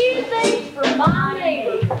 and a few things for my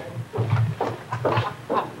neighbor.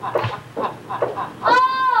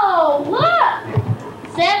 Oh,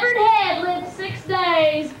 look! Severed head lived 6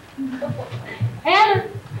 days. Heather,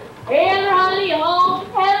 honey, you home?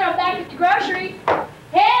 Heather, I'm back at the grocery.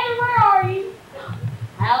 Heather, where are you?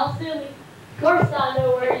 How silly. Of course I know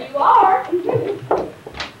where you are.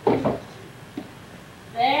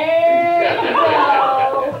 There you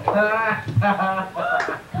go. God,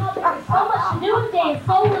 there's so much to do today in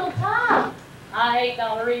so little time. I hate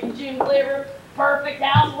Donna Reed and June Cleaver, perfect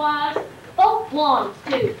housewives. Both blondes,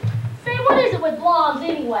 too. Say, what is it with blondes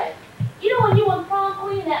anyway? You know when you won prom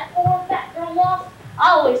queen and that poor fat girl lost?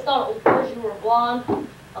 I always thought it was because you were a blonde.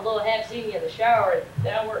 Although I have seen you in the shower, and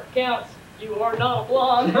down where it counts, you are not a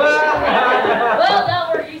blonde. Well, down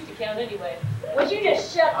where it used to count anyway. Would you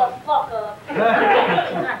just shut the fuck up?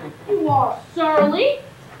 You are surly.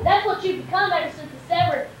 That's what you've become ever since the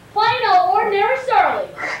severed. Plain old ordinary surly.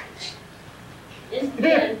 Yes,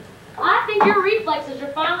 again. I think your reflexes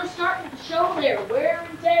are finally starting to show their wear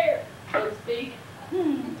and tear, so to speak.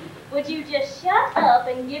 Would you just shut up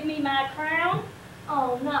and give me my crown?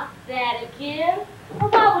 Oh, not that again. Well,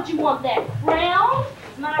 why would you want that crown?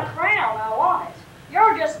 It's my crown, I want it.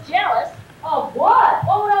 You're just jealous. Of what?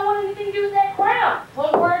 What would I want anything to do with that crown?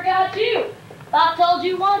 Look where I got you. If I told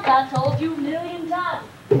you once, I told you a million times.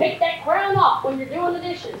 Take that crown off when you're doing the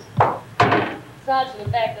dishes. Besides the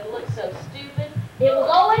fact that it looks so stupid, it was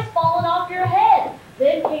always falling off your head.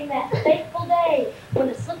 Then came that fateful day when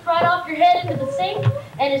it slipped right off your head into the sink,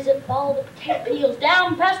 and as it followed the potato peels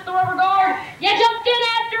down past the rubber guard, you jumped in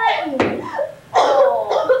after it and...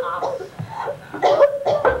 Oh,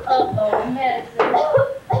 uh-oh, medicine.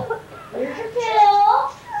 Here's your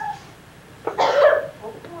pill.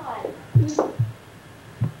 Oh, God.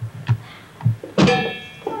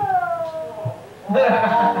 Oh,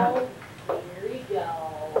 here we go.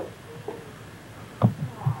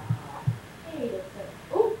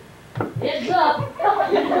 It's up. Oh,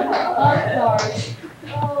 sorry.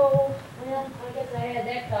 Oh, well, I guess I had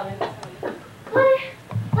that coming.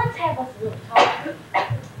 Let's have us a little talk.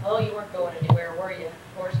 Oh, you weren't going anywhere, were you? Of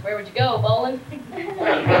course, where would you go, bowling?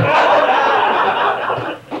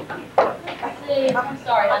 See, I'm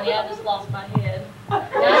sorry, honey, I just lost my head.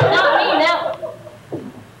 Not me, now.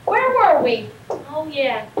 Where were we? Oh,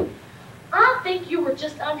 yeah. I think you were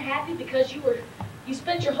just unhappy because you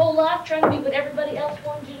spent your whole life trying to be what everybody else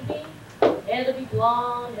wanted you to be. Heather be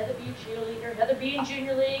blonde, Heather be a cheerleader, Heather be in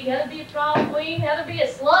junior league, Heather be a prom queen, Heather be a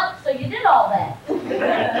slut, so you did all that.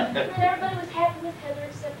 And everybody was happy with Heather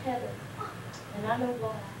except Heather. And I know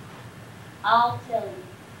why. I'll tell you.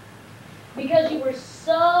 Because you were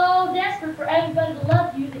so desperate for everybody to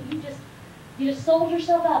love you that you just sold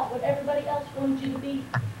yourself out to what everybody else wanted you to be.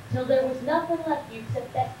 Till there was nothing left of you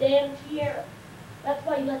except that damn tiara. That's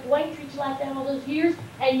why you let Dwayne treat you like that all those years,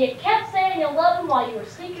 and you kept saying you loved him while you were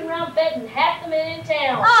sneaking around bedding half the men in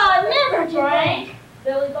town. Oh, never Frank,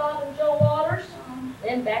 Billy Bob, and Joe Waters.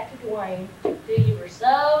 Then back to Dwayne, till you were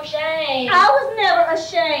so ashamed. I was never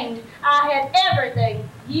ashamed. I had everything.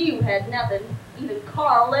 You had nothing. Even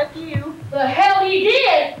Carl left you. The hell he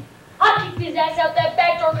did! I kicked his ass out that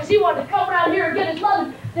back door because he wanted to come around here and get his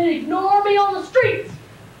loving, then ignore me on the streets.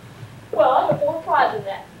 Well, I took more pride in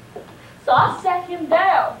that. So I sat him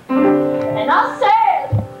down, and I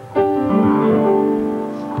said,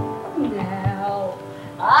 now,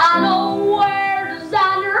 I don't wear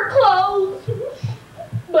designer clothes,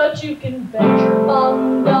 but you can bet your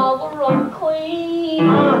bottom dollar I'm clean.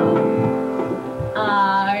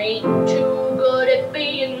 I ain't too good at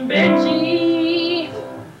being bitchy,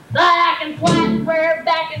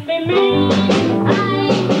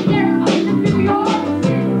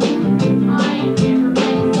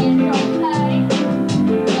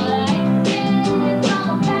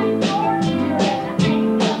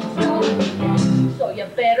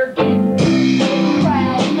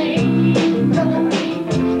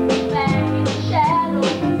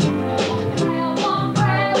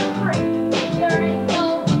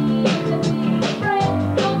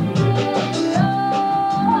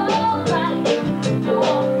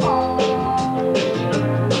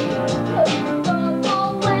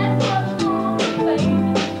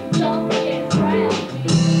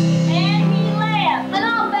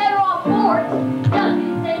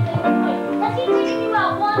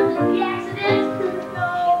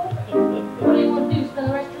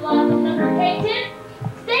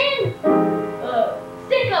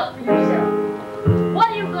 yourself. What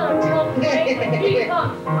are you gonna tell Frank when he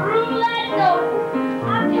comes through that door? I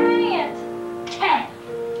can't. Can't.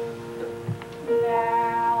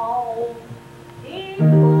 Now,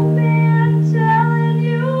 people been telling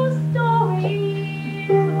you stories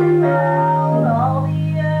about all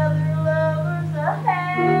the other lovers I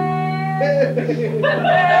had.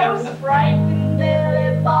 There's Frank and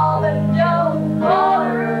Billy, Bob and Joe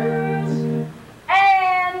Waters,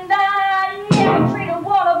 and I never treated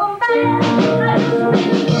one of them bad. I just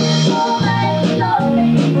wish all they loved me.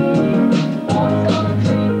 One's gonna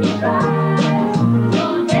treat me right.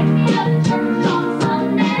 Gonna take me to church on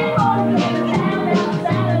Sunday morning, take me down on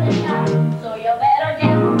Saturday night. So you better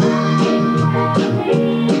get right out of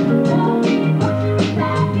me. Don't be pushing me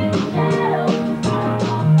back in the shadows.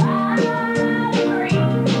 I'm right free.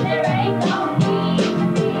 There ain't no need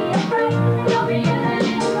to be afraid. Don't be getting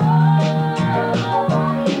in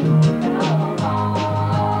nobody.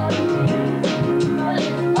 But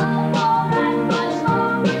it's all that much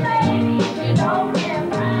longer, baby, if you don't get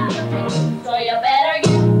proud of me. So you better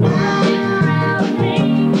get mighty proud of me.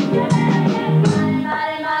 You better get mighty,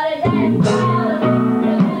 mighty, mighty proud of me.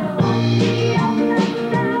 You better walk me up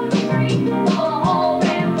and down the street for the whole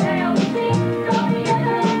damn town to see. Don't be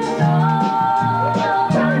getting in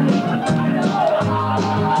nobody.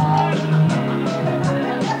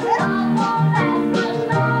 It's all that much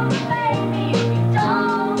longer, baby, if you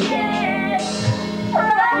don't get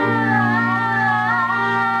proud.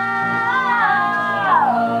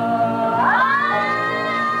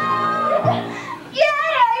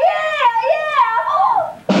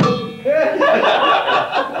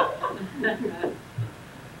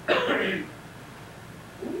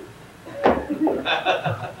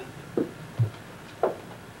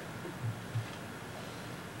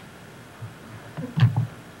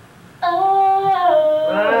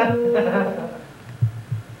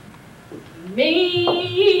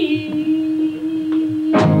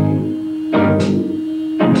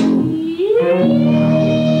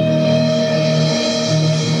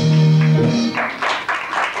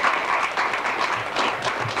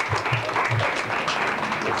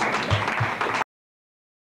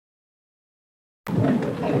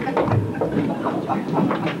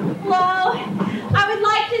 Well, I would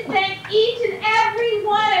like to thank each and every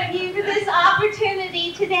one of you for this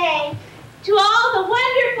opportunity today. To all the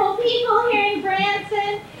wonderful people here in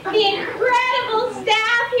Branson, the incredible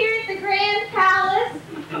staff here at the Grand Palace,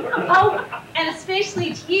 oh, and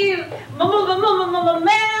especially to you, Mel,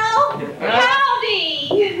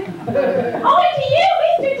 howdy! Oh, and to you,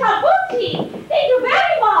 Mr. Tabuchi, thank you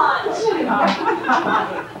very much.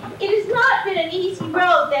 It has not been an easy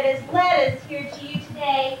road that has led us here to you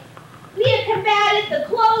today. We have combated the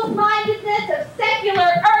closed-mindedness of secular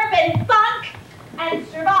urban funk and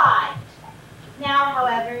survived. Now,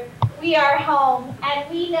 however, we are home and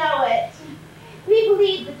we know it. We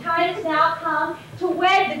believe the time has now come to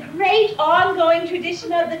wed the great ongoing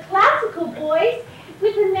tradition of the classical voice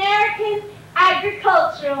with American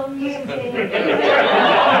agricultural music.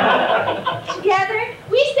 Together,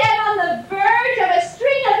 we stand on the verge of a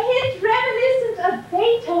string of hits reminiscent of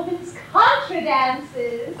Beethoven's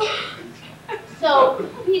contradances. So,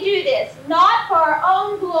 we do this not for our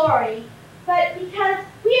own glory, but because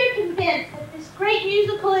we are convinced that this great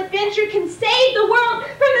musical adventure can save the world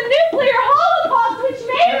from the nuclear holocaust which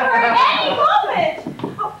may occur at any moment.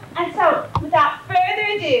 Oh, and so, without further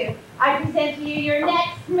ado, I present to you your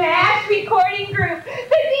next smash recording group,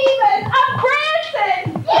 the Divas of Branson!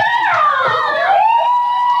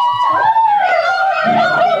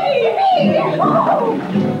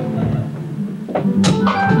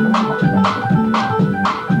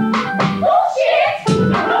 Bullshit!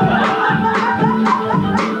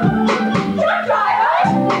 Truck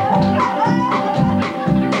driver!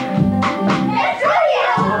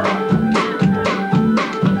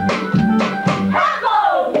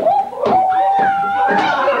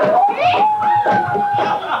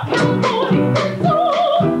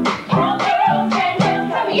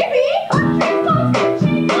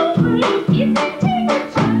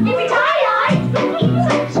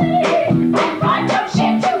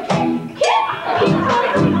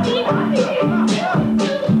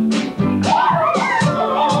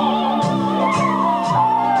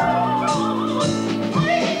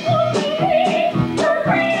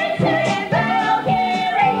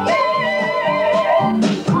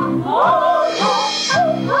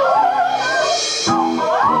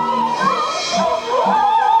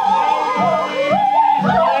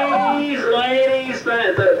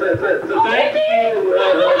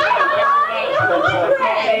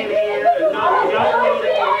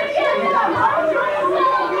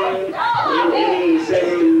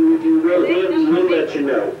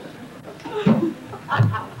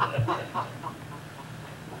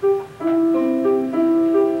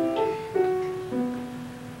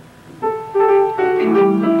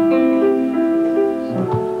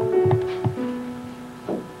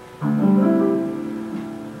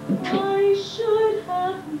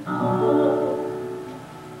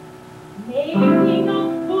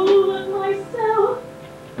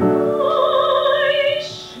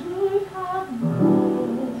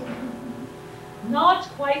 Not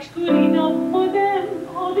quite good enough for them.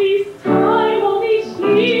 All this time, all these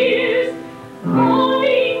years,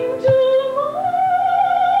 going to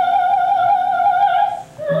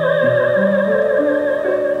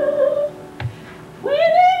myself.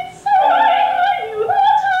 When inside I knew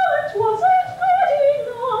that talent wasn't good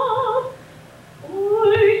enough,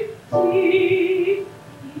 or deep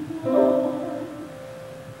enough.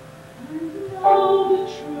 And now the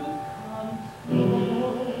truth comes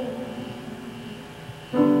home.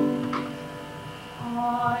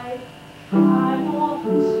 I cannot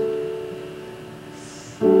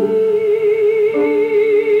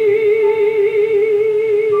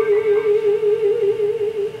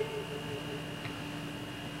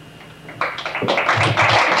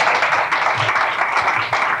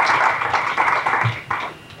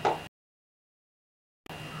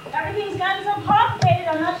Everything's gotten so complicated,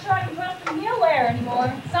 I'm not sure I can trust the mealware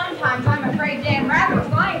anymore. Sometimes I'm afraid Dan Rather's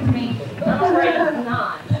lying to me. I'm afraid it's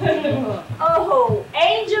not. Oh,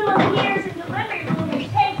 Angel appears in the living room and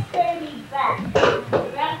takes baby back.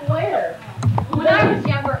 Back where? When I was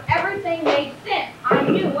younger, everything made sense. I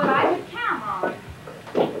knew what I could count on.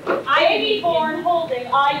 Baby born holding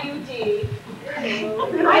IUD.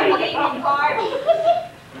 I believe in Barbie.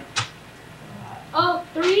 A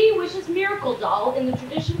 3 Wishes miracle doll in the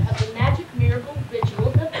tradition of the magic miracle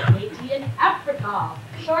rituals of Haiti and Africa.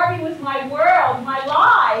 Barbie was my world, my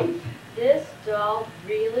life. This doll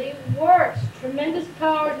really works. Tremendous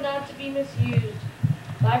power not to be misused.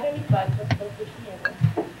 595 plus both the piano.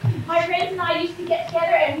 My friends and I used to get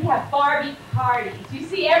together and we'd have Barbie parties. You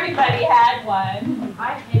see, everybody had one.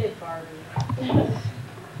 I hated Barbie.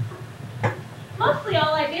 Mostly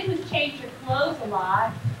all I did was change her clothes a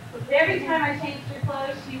lot. But every time I changed her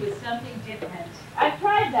clothes, she was something different. I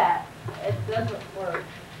tried that. It doesn't work.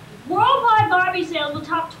 Worldwide Barbie sales will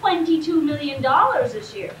top $22 million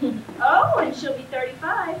this year. Oh, and she'll be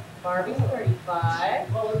 35. Barbie's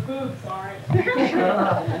 35. Well, her boobs aren't. I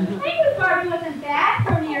knew Barbie wasn't bad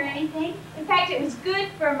for me or anything. In fact, it was good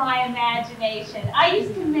for my imagination. I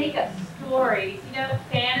used to make up stories, you know,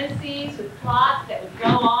 fantasies with plots that would go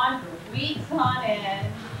on for weeks on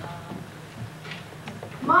end.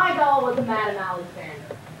 My doll was a Madame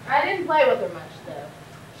Alexander. I didn't play with her much, though.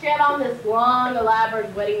 She had on this long,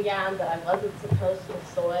 elaborate wedding gown that I wasn't supposed to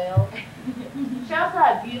soil. She also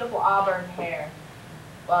had beautiful auburn hair.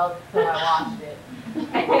 Well, until I washed it.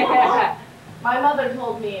 My mother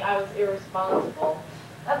told me I was irresponsible.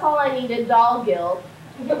 That's all I needed, doll guilt.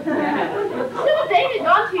 Still dated,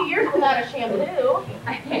 gone 2 years without a shampoo.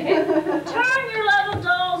 Turn your little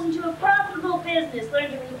dolls into a profitable business.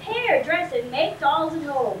 Learn to repair, dress, and make dolls at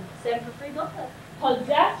home. Send for free booklet.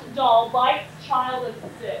 Possessed doll bites child of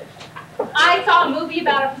sick. I saw a movie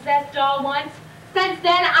about a possessed doll once. Since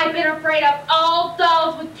then, I've been afraid of all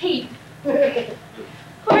dolls with teeth. Of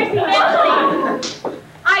course, eventually,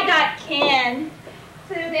 I got Ken,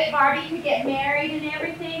 so that Barbie could get married and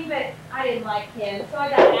everything, but I didn't like Ken, so I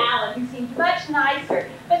got Alan, who seemed much nicer.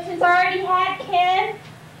 But since I already had Ken,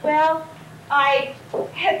 well,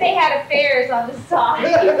 they had affairs on the side.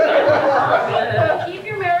 Keep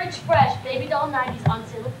your marriage fresh. Baby doll 90s on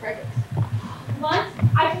sale at Frederick's. Once,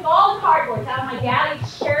 I took all the cardboards out of my galley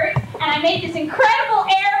shirts, and I made this incredible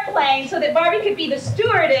airplane so that Barbie could be the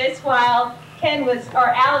stewardess while Alan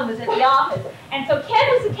was at the office. And so Ken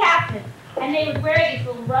was the captain, and they would wear these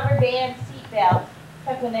little rubber band seatbelts,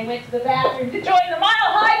 except when they went to the bathroom to join the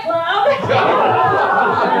Mile High Club.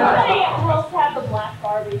 Nobody else had the black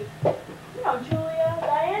Barbies. You know, Julia,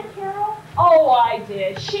 Diane, Carol? Oh, I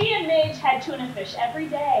did. She and Midge had tuna fish every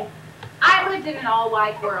day. I lived in an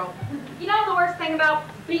all-white world. You know the worst thing about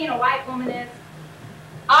being a white woman is?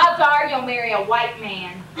 Odds are you'll marry a white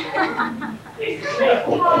man. Talk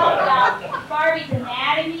about Barbie's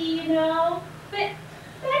anatomy, you know, but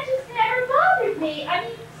that just never bothered me. I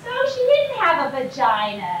mean, so she didn't have a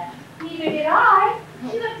vagina. Neither did I.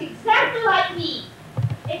 She looked exactly like me,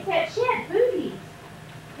 except she had boobies.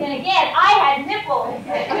 Then again, I had nipples.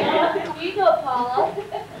 Here you go, Paula.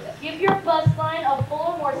 Give your bust line a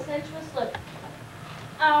fuller, more sensuous look.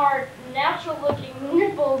 Our natural-looking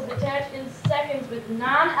nipples attach in seconds with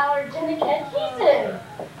non-allergenic adhesive.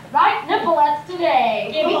 Right nipplettes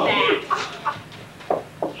today. Give me that.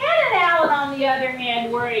 Ken and Alan, on the other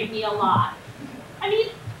hand, worried me a lot. I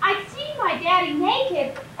mean, I'd seen my daddy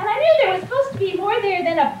naked, and I knew there was supposed to be more there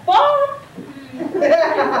than a bone. I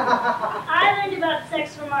learned about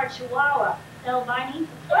sex from our Chihuahua, Varney.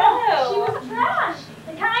 Oh, she was trash.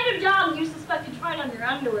 The kind of dog you suspected tried on your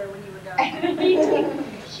underwear when you were done.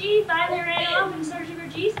 She finally ran off in search of her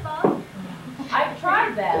G-spot. I've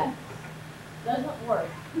tried that. Doesn't work.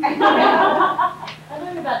 And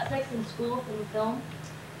learned about sex in school from the film.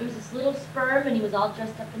 There was this little sperm, and he was all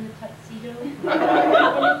dressed up in a tuxedo. And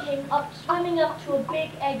he came up, swimming up to a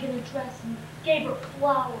big egg in a dress and gave her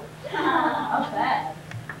flowers. How bad.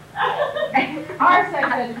 Our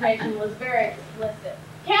sex education was very explicit.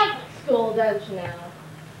 Catholic school, don't you know?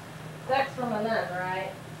 Sex from a nun,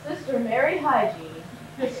 right? Sister Mary Hygiene.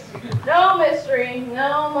 No mystery,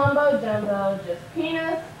 no mumbo-jumbo, just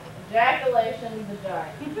penis, ejaculation,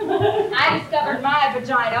 vagina. I discovered my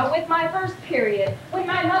vagina with my first period, when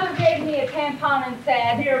my mother gave me a tampon and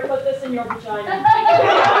said, "Here, put this in your vagina."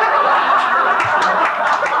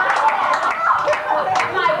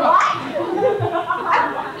 My what?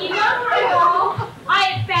 You know, Carol, I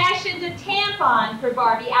had fashioned a tampon for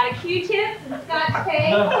Barbie out of Q-tips and Scotch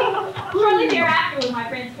tape. Shortly thereafter, when my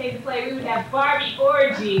friends came to play, we would have Barbie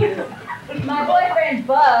orgies. My boyfriend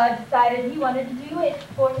Bud decided he wanted to do it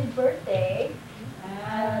for his birthday.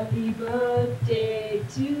 Happy birthday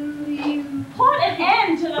to you. Put an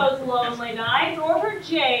end to those lonely nights. Order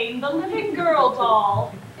Jane, the living girl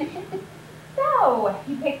doll. So,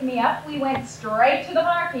 he picked me up, we went straight to the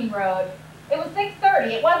parking road. It was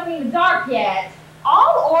 6:30, it wasn't even dark yet.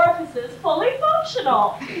 All orifices fully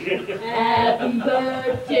functional. Happy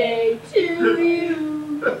birthday to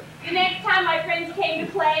you. The next time my friends came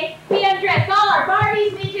to play, we undressed all our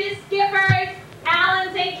Barbies, Midges, Skippers,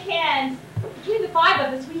 Allens, and Kens. Between the 5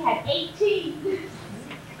 of us, we had 18.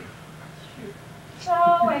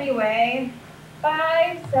 So anyway,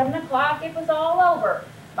 by 7 o'clock it was all over.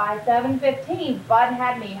 By 7:15, Bud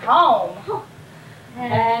had me home.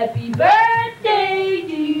 Happy birthday,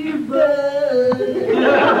 dear Bud.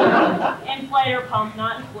 Inflator pump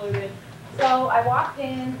not included. So I walked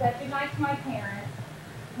in, said goodnight to my parents,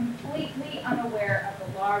 completely unaware of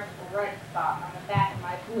the large red spot on the back of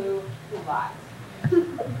my blue culottes.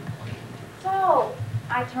 So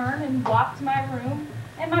I turned and walked to my room,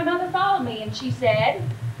 and my mother followed me, and she said,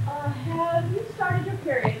 Have you started your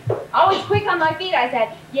period? always quick on my feet, I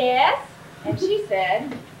said, yes. And she said,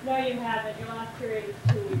 No, you haven't. Your last period was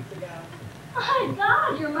 2 weeks ago. my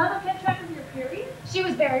God, your mother kept track of your period? She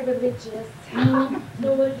was very religious. So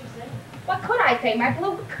what did you say? What could I say? My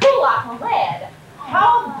blue culottes were red.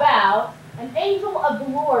 How about an angel of the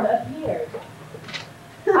Lord appeared?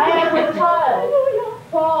 I am your child.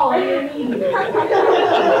 Fall immediately.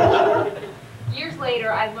 Years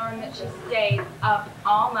later, I learned that she stayed up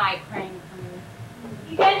all night praying for me.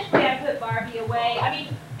 Eventually, I put Barbie away. I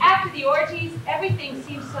mean, after the orgies, everything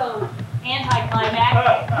seemed so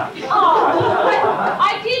anticlimactic.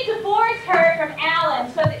 I did divorce her from Alan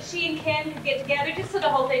so that she and Ken could get together, just so the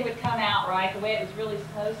whole thing would come out right, the way it was really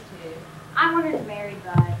supposed to. I wanted to marry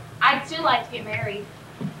Bud. I'd still like to get married.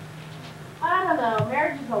 I don't know.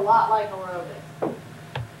 Marriage is a lot like aerobics.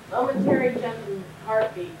 Momentary jump in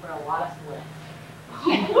heartbeat for a lot of sweat.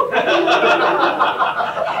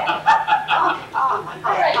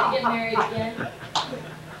 I'd like to get married again.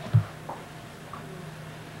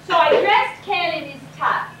 So I dressed Ken in his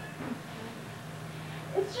tux.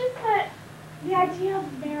 It's just that the idea of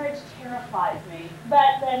marriage terrifies me.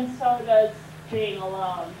 But then so does being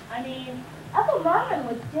alone. I mean, Ethel Merman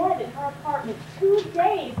was dead in her apartment 2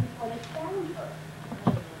 days before they found her.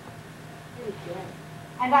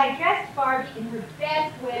 And I dressed Barbie in her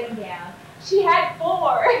best wedding gown. She had 4.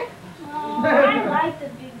 Oh, I like the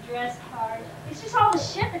big dress part. It's just all the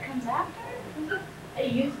shit that comes after. I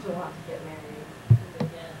used to want to get married.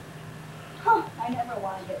 Huh, I never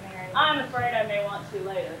want to get married. I'm afraid I may want to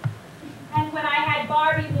later. And when I had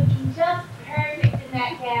Barbie looking just perfect in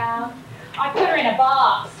that gown, I put her in a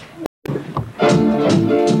box.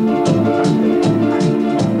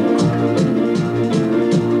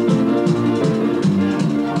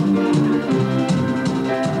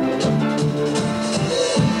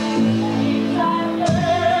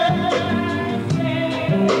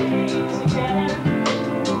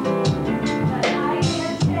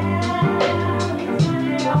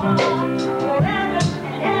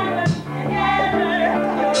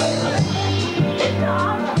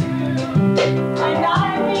 And I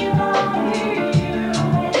belong to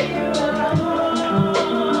you.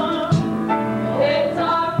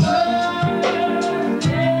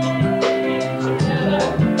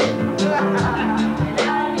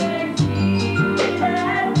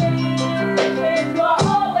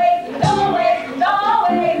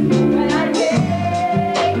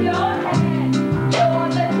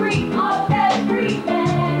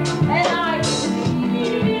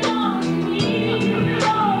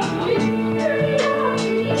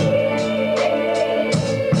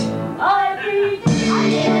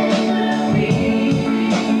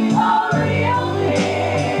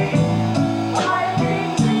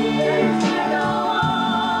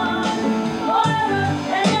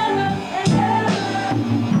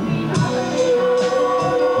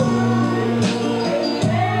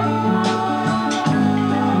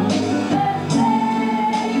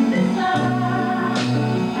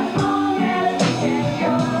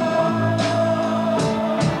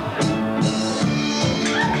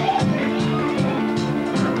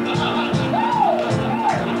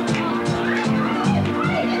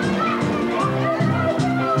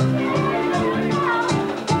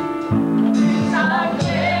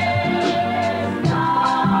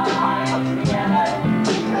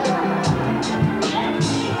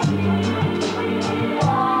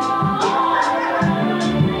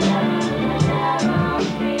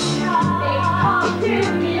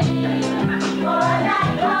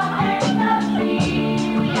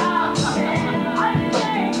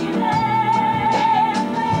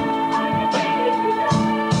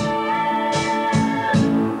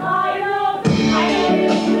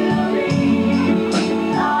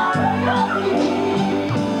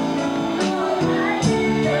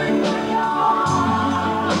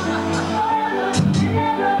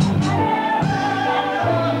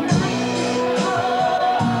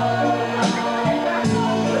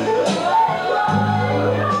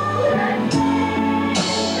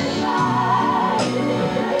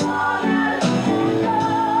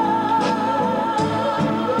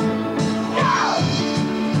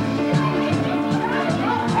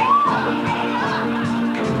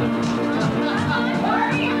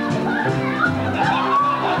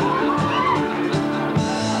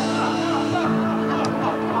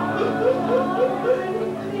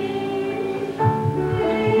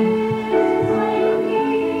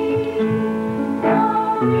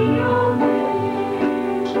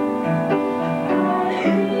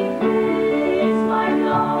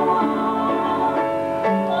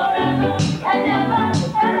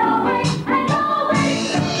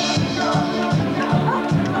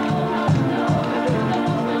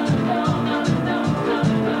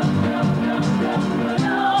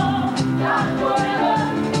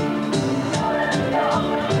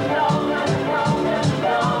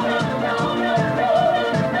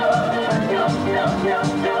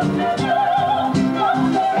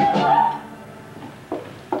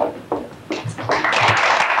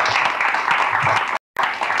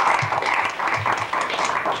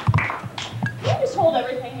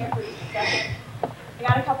 I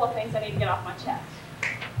got a couple of things I need to get off my chest.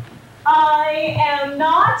 I am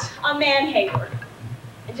not a man-hater.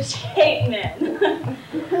 I just hate men.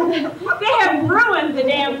 They have ruined the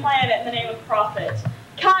damn planet in the name of profit.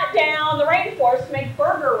 Cut down the rainforest to make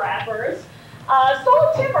burger wrappers.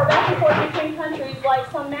 Sold timber back and forth between countries like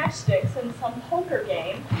some matchsticks and some poker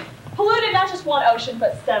game. Polluted not just one ocean,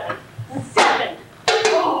 but 7. 7!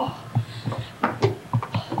 Oh.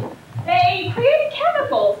 They created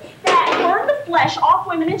chemicals that burned the flesh off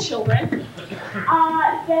women and children.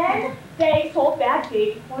 Then they sold bad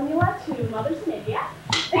baby formula to mothers in India.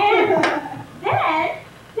 And then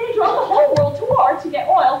they drove the whole world to war to get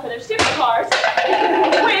oil for their stupid cars,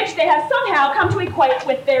 which they have somehow come to equate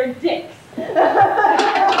with their dicks.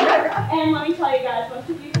 And let me tell you guys, most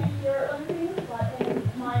of you think you're underpaid, but in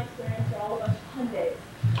my experience, they're all a bunch of Hyundais.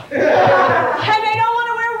 And they don't want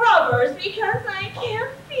to wear rubbers because I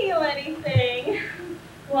can't feel anything.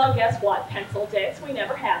 Well, guess what, pencil dicks? We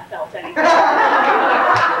never have felt anything. I'll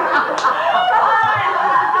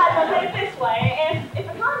put it this way. If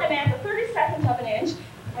a condom adds a 32nd of an inch,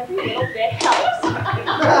 every little bit helps. And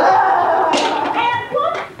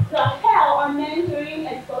what the hell are men doing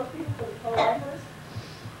as spokespeople for the pro-lifers?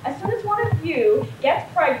 As soon as one of you gets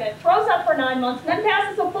pregnant, throws up for 9 months, and then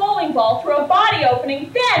passes a bowling ball through a body opening,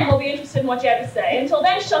 then we'll be interested in what you have to say. Until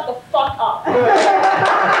then, shut the fuck up. And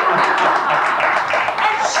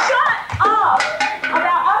shut up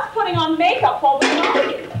about us putting on makeup while we're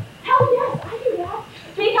married. Hell yes, I do that.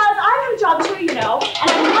 Because I have a job too, you know, and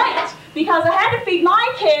I'm late. Because I had to feed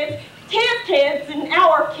my kids, his kids, and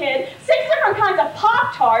our kid 6 different kinds of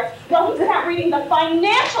Pop-Tarts while he sat reading the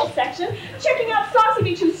financial section, checking out stocks he'd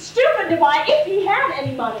be too stupid to buy if he had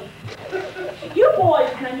any money. You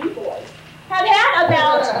boys, and you boys, have had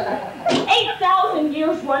about 8,000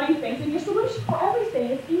 years running things, and your solution for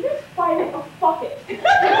everything is either fight it or fuck it.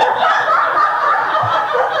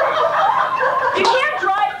 You can't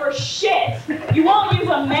drive for shit. You won't use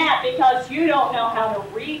a map because you don't know how to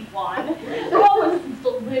read one. The woman seems to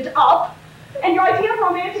lid up. And your idea of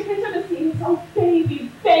romantic intimacy is so baby.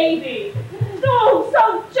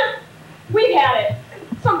 So just, we've had it.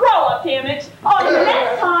 So grow up, damn it. Oh, the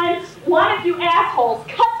next time one of you assholes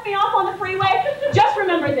cuts me off on the freeway, just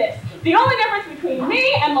remember this. The only difference between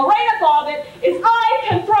me and Lorena Bobbitt is I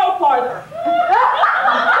can throw farther.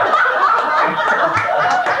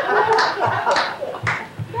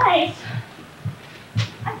 Thanks.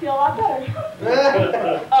 I feel a lot better.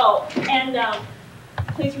 Oh, and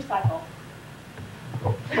please recycle.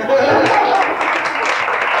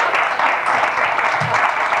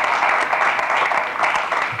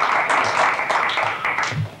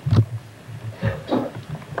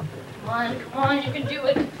 Come on, you can do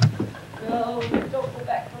it. No, don't go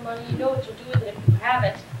back for money. You know what you'll do with it if you have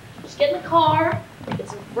it. Just get in the car, get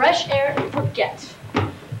some fresh air, and forget.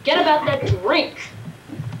 Forget about that drink.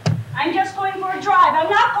 I'm just going for a drive. I'm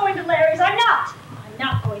not going to Larry's. I'm not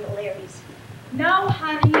going to Larry's. No,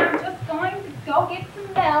 honey, I'm just going to go get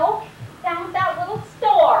some milk down at that little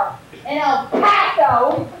store in El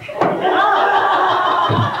Paso.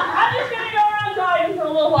 I'm just going to go around driving for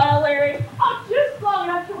a little while, Larry. Oh, just long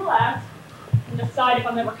enough to relax and decide if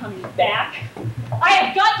I'm ever coming back. I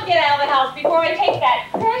have got to get out of the house before I take that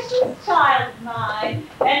precious child of mine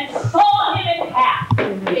and saw him in half.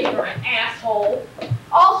 You're an asshole.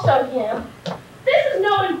 Also him. This is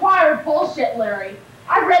no inquired bullshit, Larry.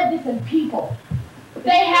 I read this in People.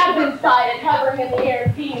 They have been sighted hovering in the air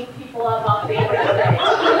and beating people up on the interstate.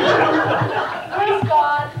 Praise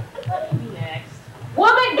God. What will be next?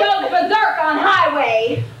 Woman goes berserk on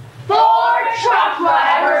highway. 4 truck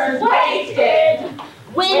drivers wasted.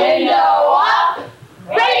 Window up,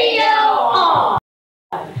 radio on.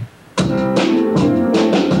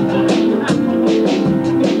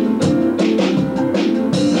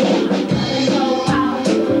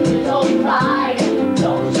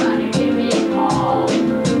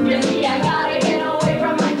 You see, I gotta get away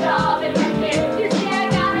from my job and my kids. You see, I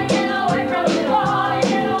gotta get away.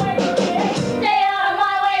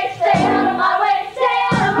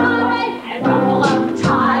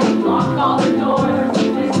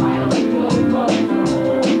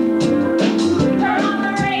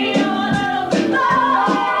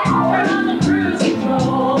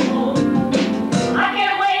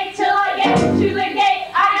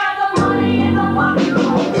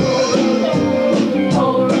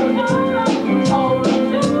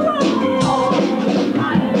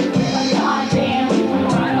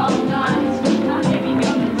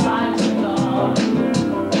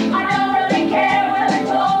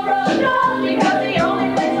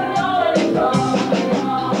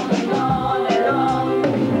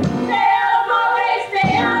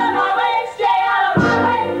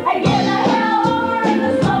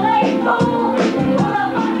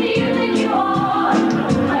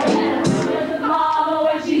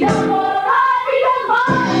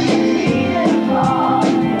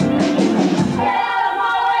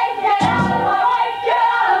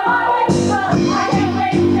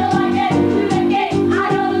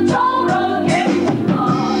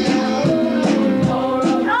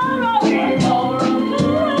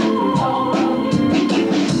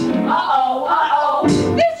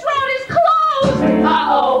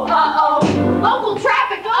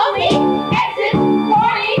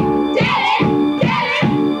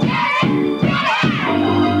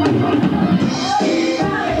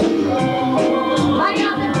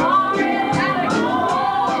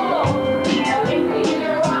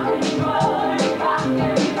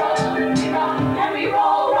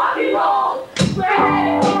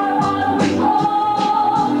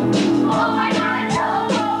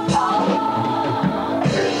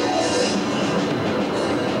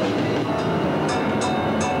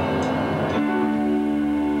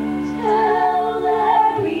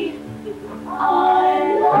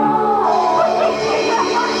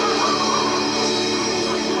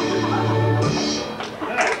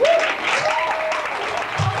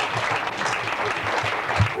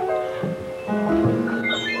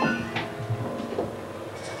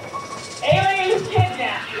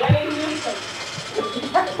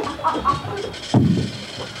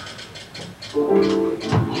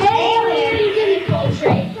 Aliens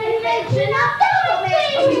infiltrate convention of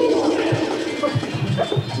government.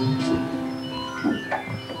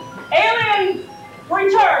 Aliens,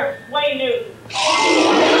 return, way new.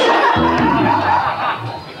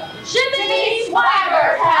 Jiminy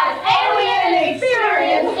Swaggart has alien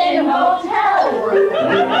experience in hotel room.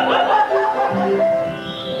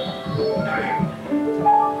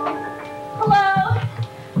 Hello.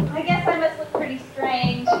 I guess I must look pretty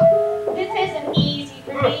strange. This isn't easy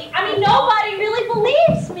for me. I mean, nobody really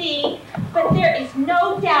believes me. But there is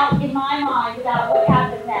no doubt in my mind about what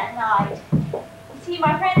happened that night. You see,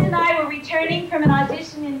 my friends and I were returning from an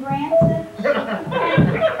audition in Branson.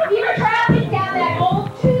 And we were traveling down that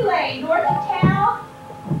old two-lane north of town.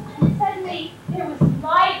 And suddenly there was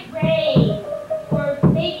light rain, or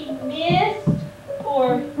maybe mist,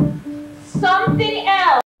 or something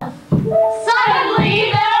else.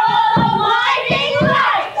 Suddenly there was a blinding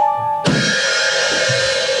light!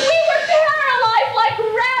 We were paralyzed like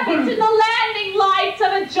rabbits in the landing lights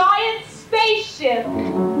of a giant spaceship.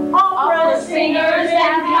 Opera singers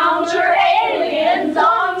encounter aliens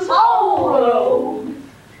on toll road.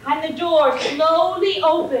 And the door slowly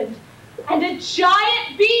opened, and a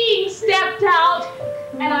giant being stepped out,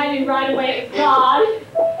 and I knew right away it was God.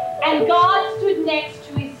 And God stood next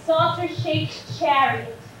to his saucer-shaped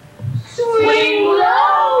chariot. Swing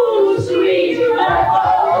low, sweet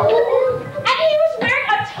rebel. And he was wearing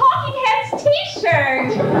a Talking Heads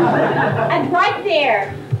t-shirt. And right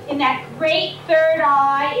there, in that great third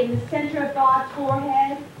eye in the center of God's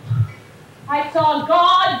forehead, I saw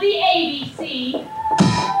God the ABC.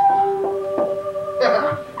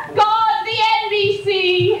 God the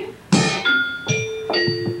NBC.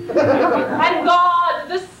 And God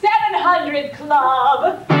the 700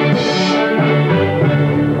 Club.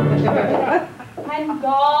 And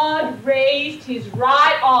God raised his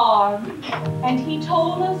right arm, and he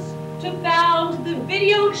told us to found the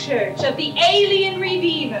video church of the Alien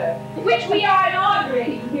Redeemer, which we are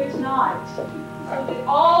inaugurating here tonight, so that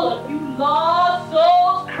all of you lost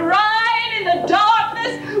souls crying in the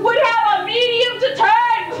darkness would have a medium to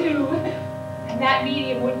turn to, and that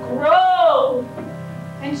medium would grow,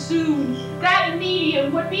 and soon that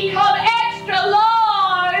medium would become extra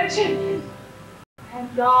large. And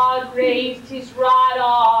God raised his right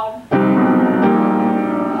arm.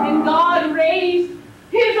 And God raised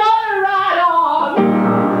his other right arm.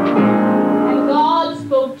 And God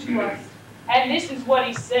spoke to us. And this is what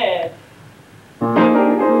he said.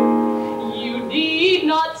 You need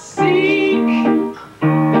not seek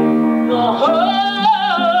the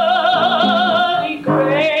Holy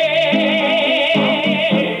Grail.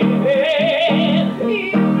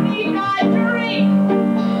 You need not drink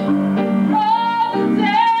of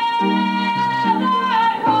the seven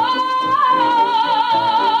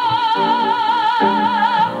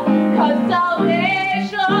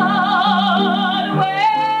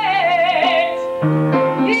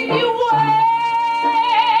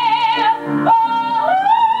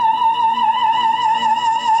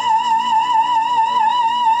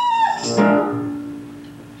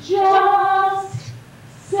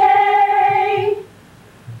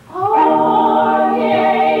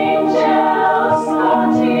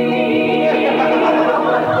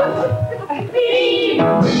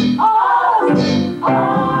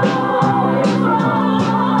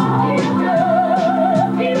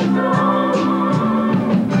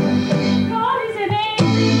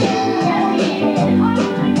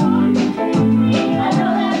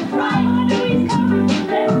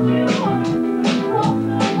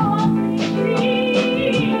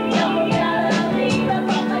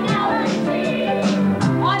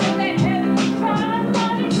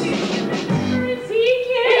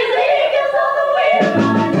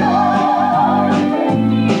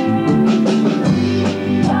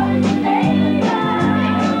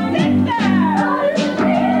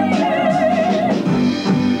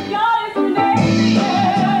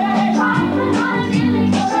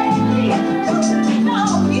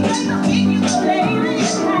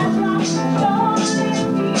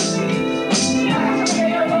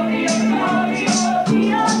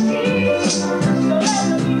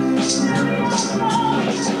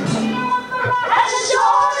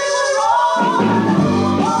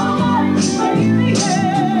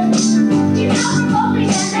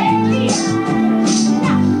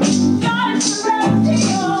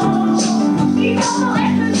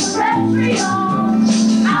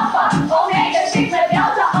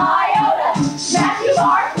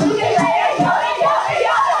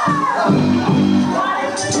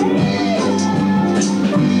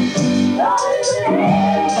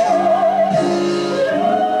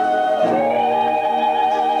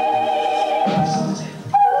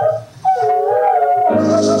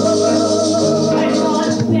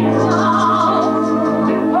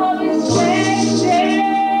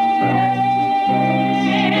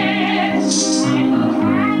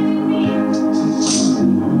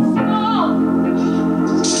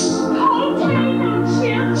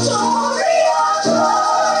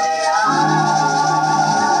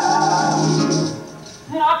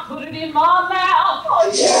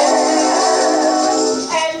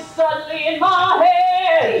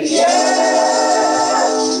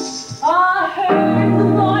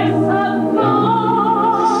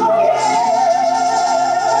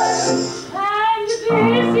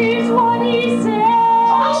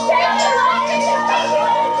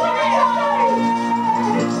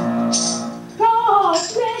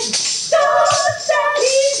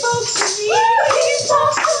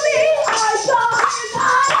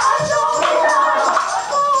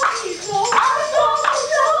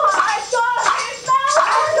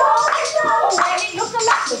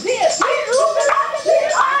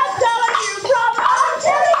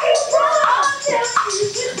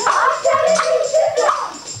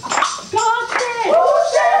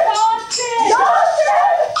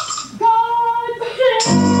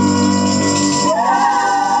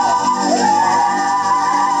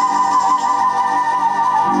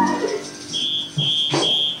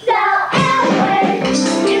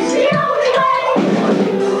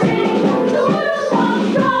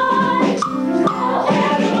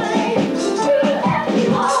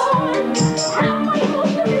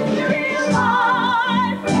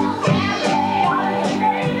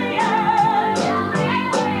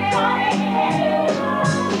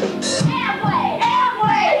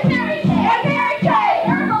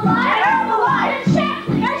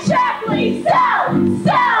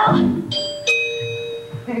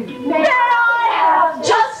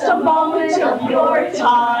of your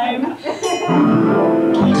time.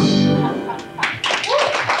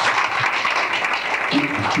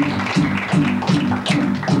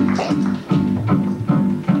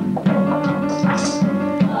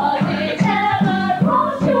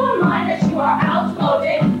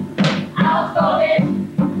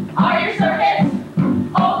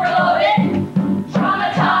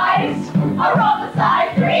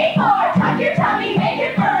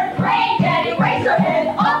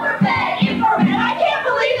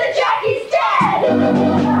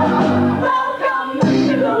 Welcome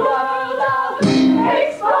to the world of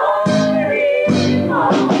expiring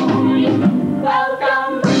minds.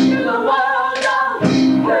 Welcome to the world of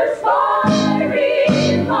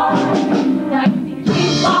expiring minds. Now you can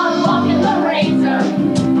keep on walking the razor,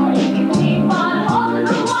 or you can keep on holding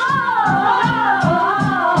the line.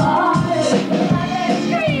 And then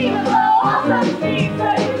scream and blow off some steam so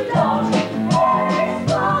you don't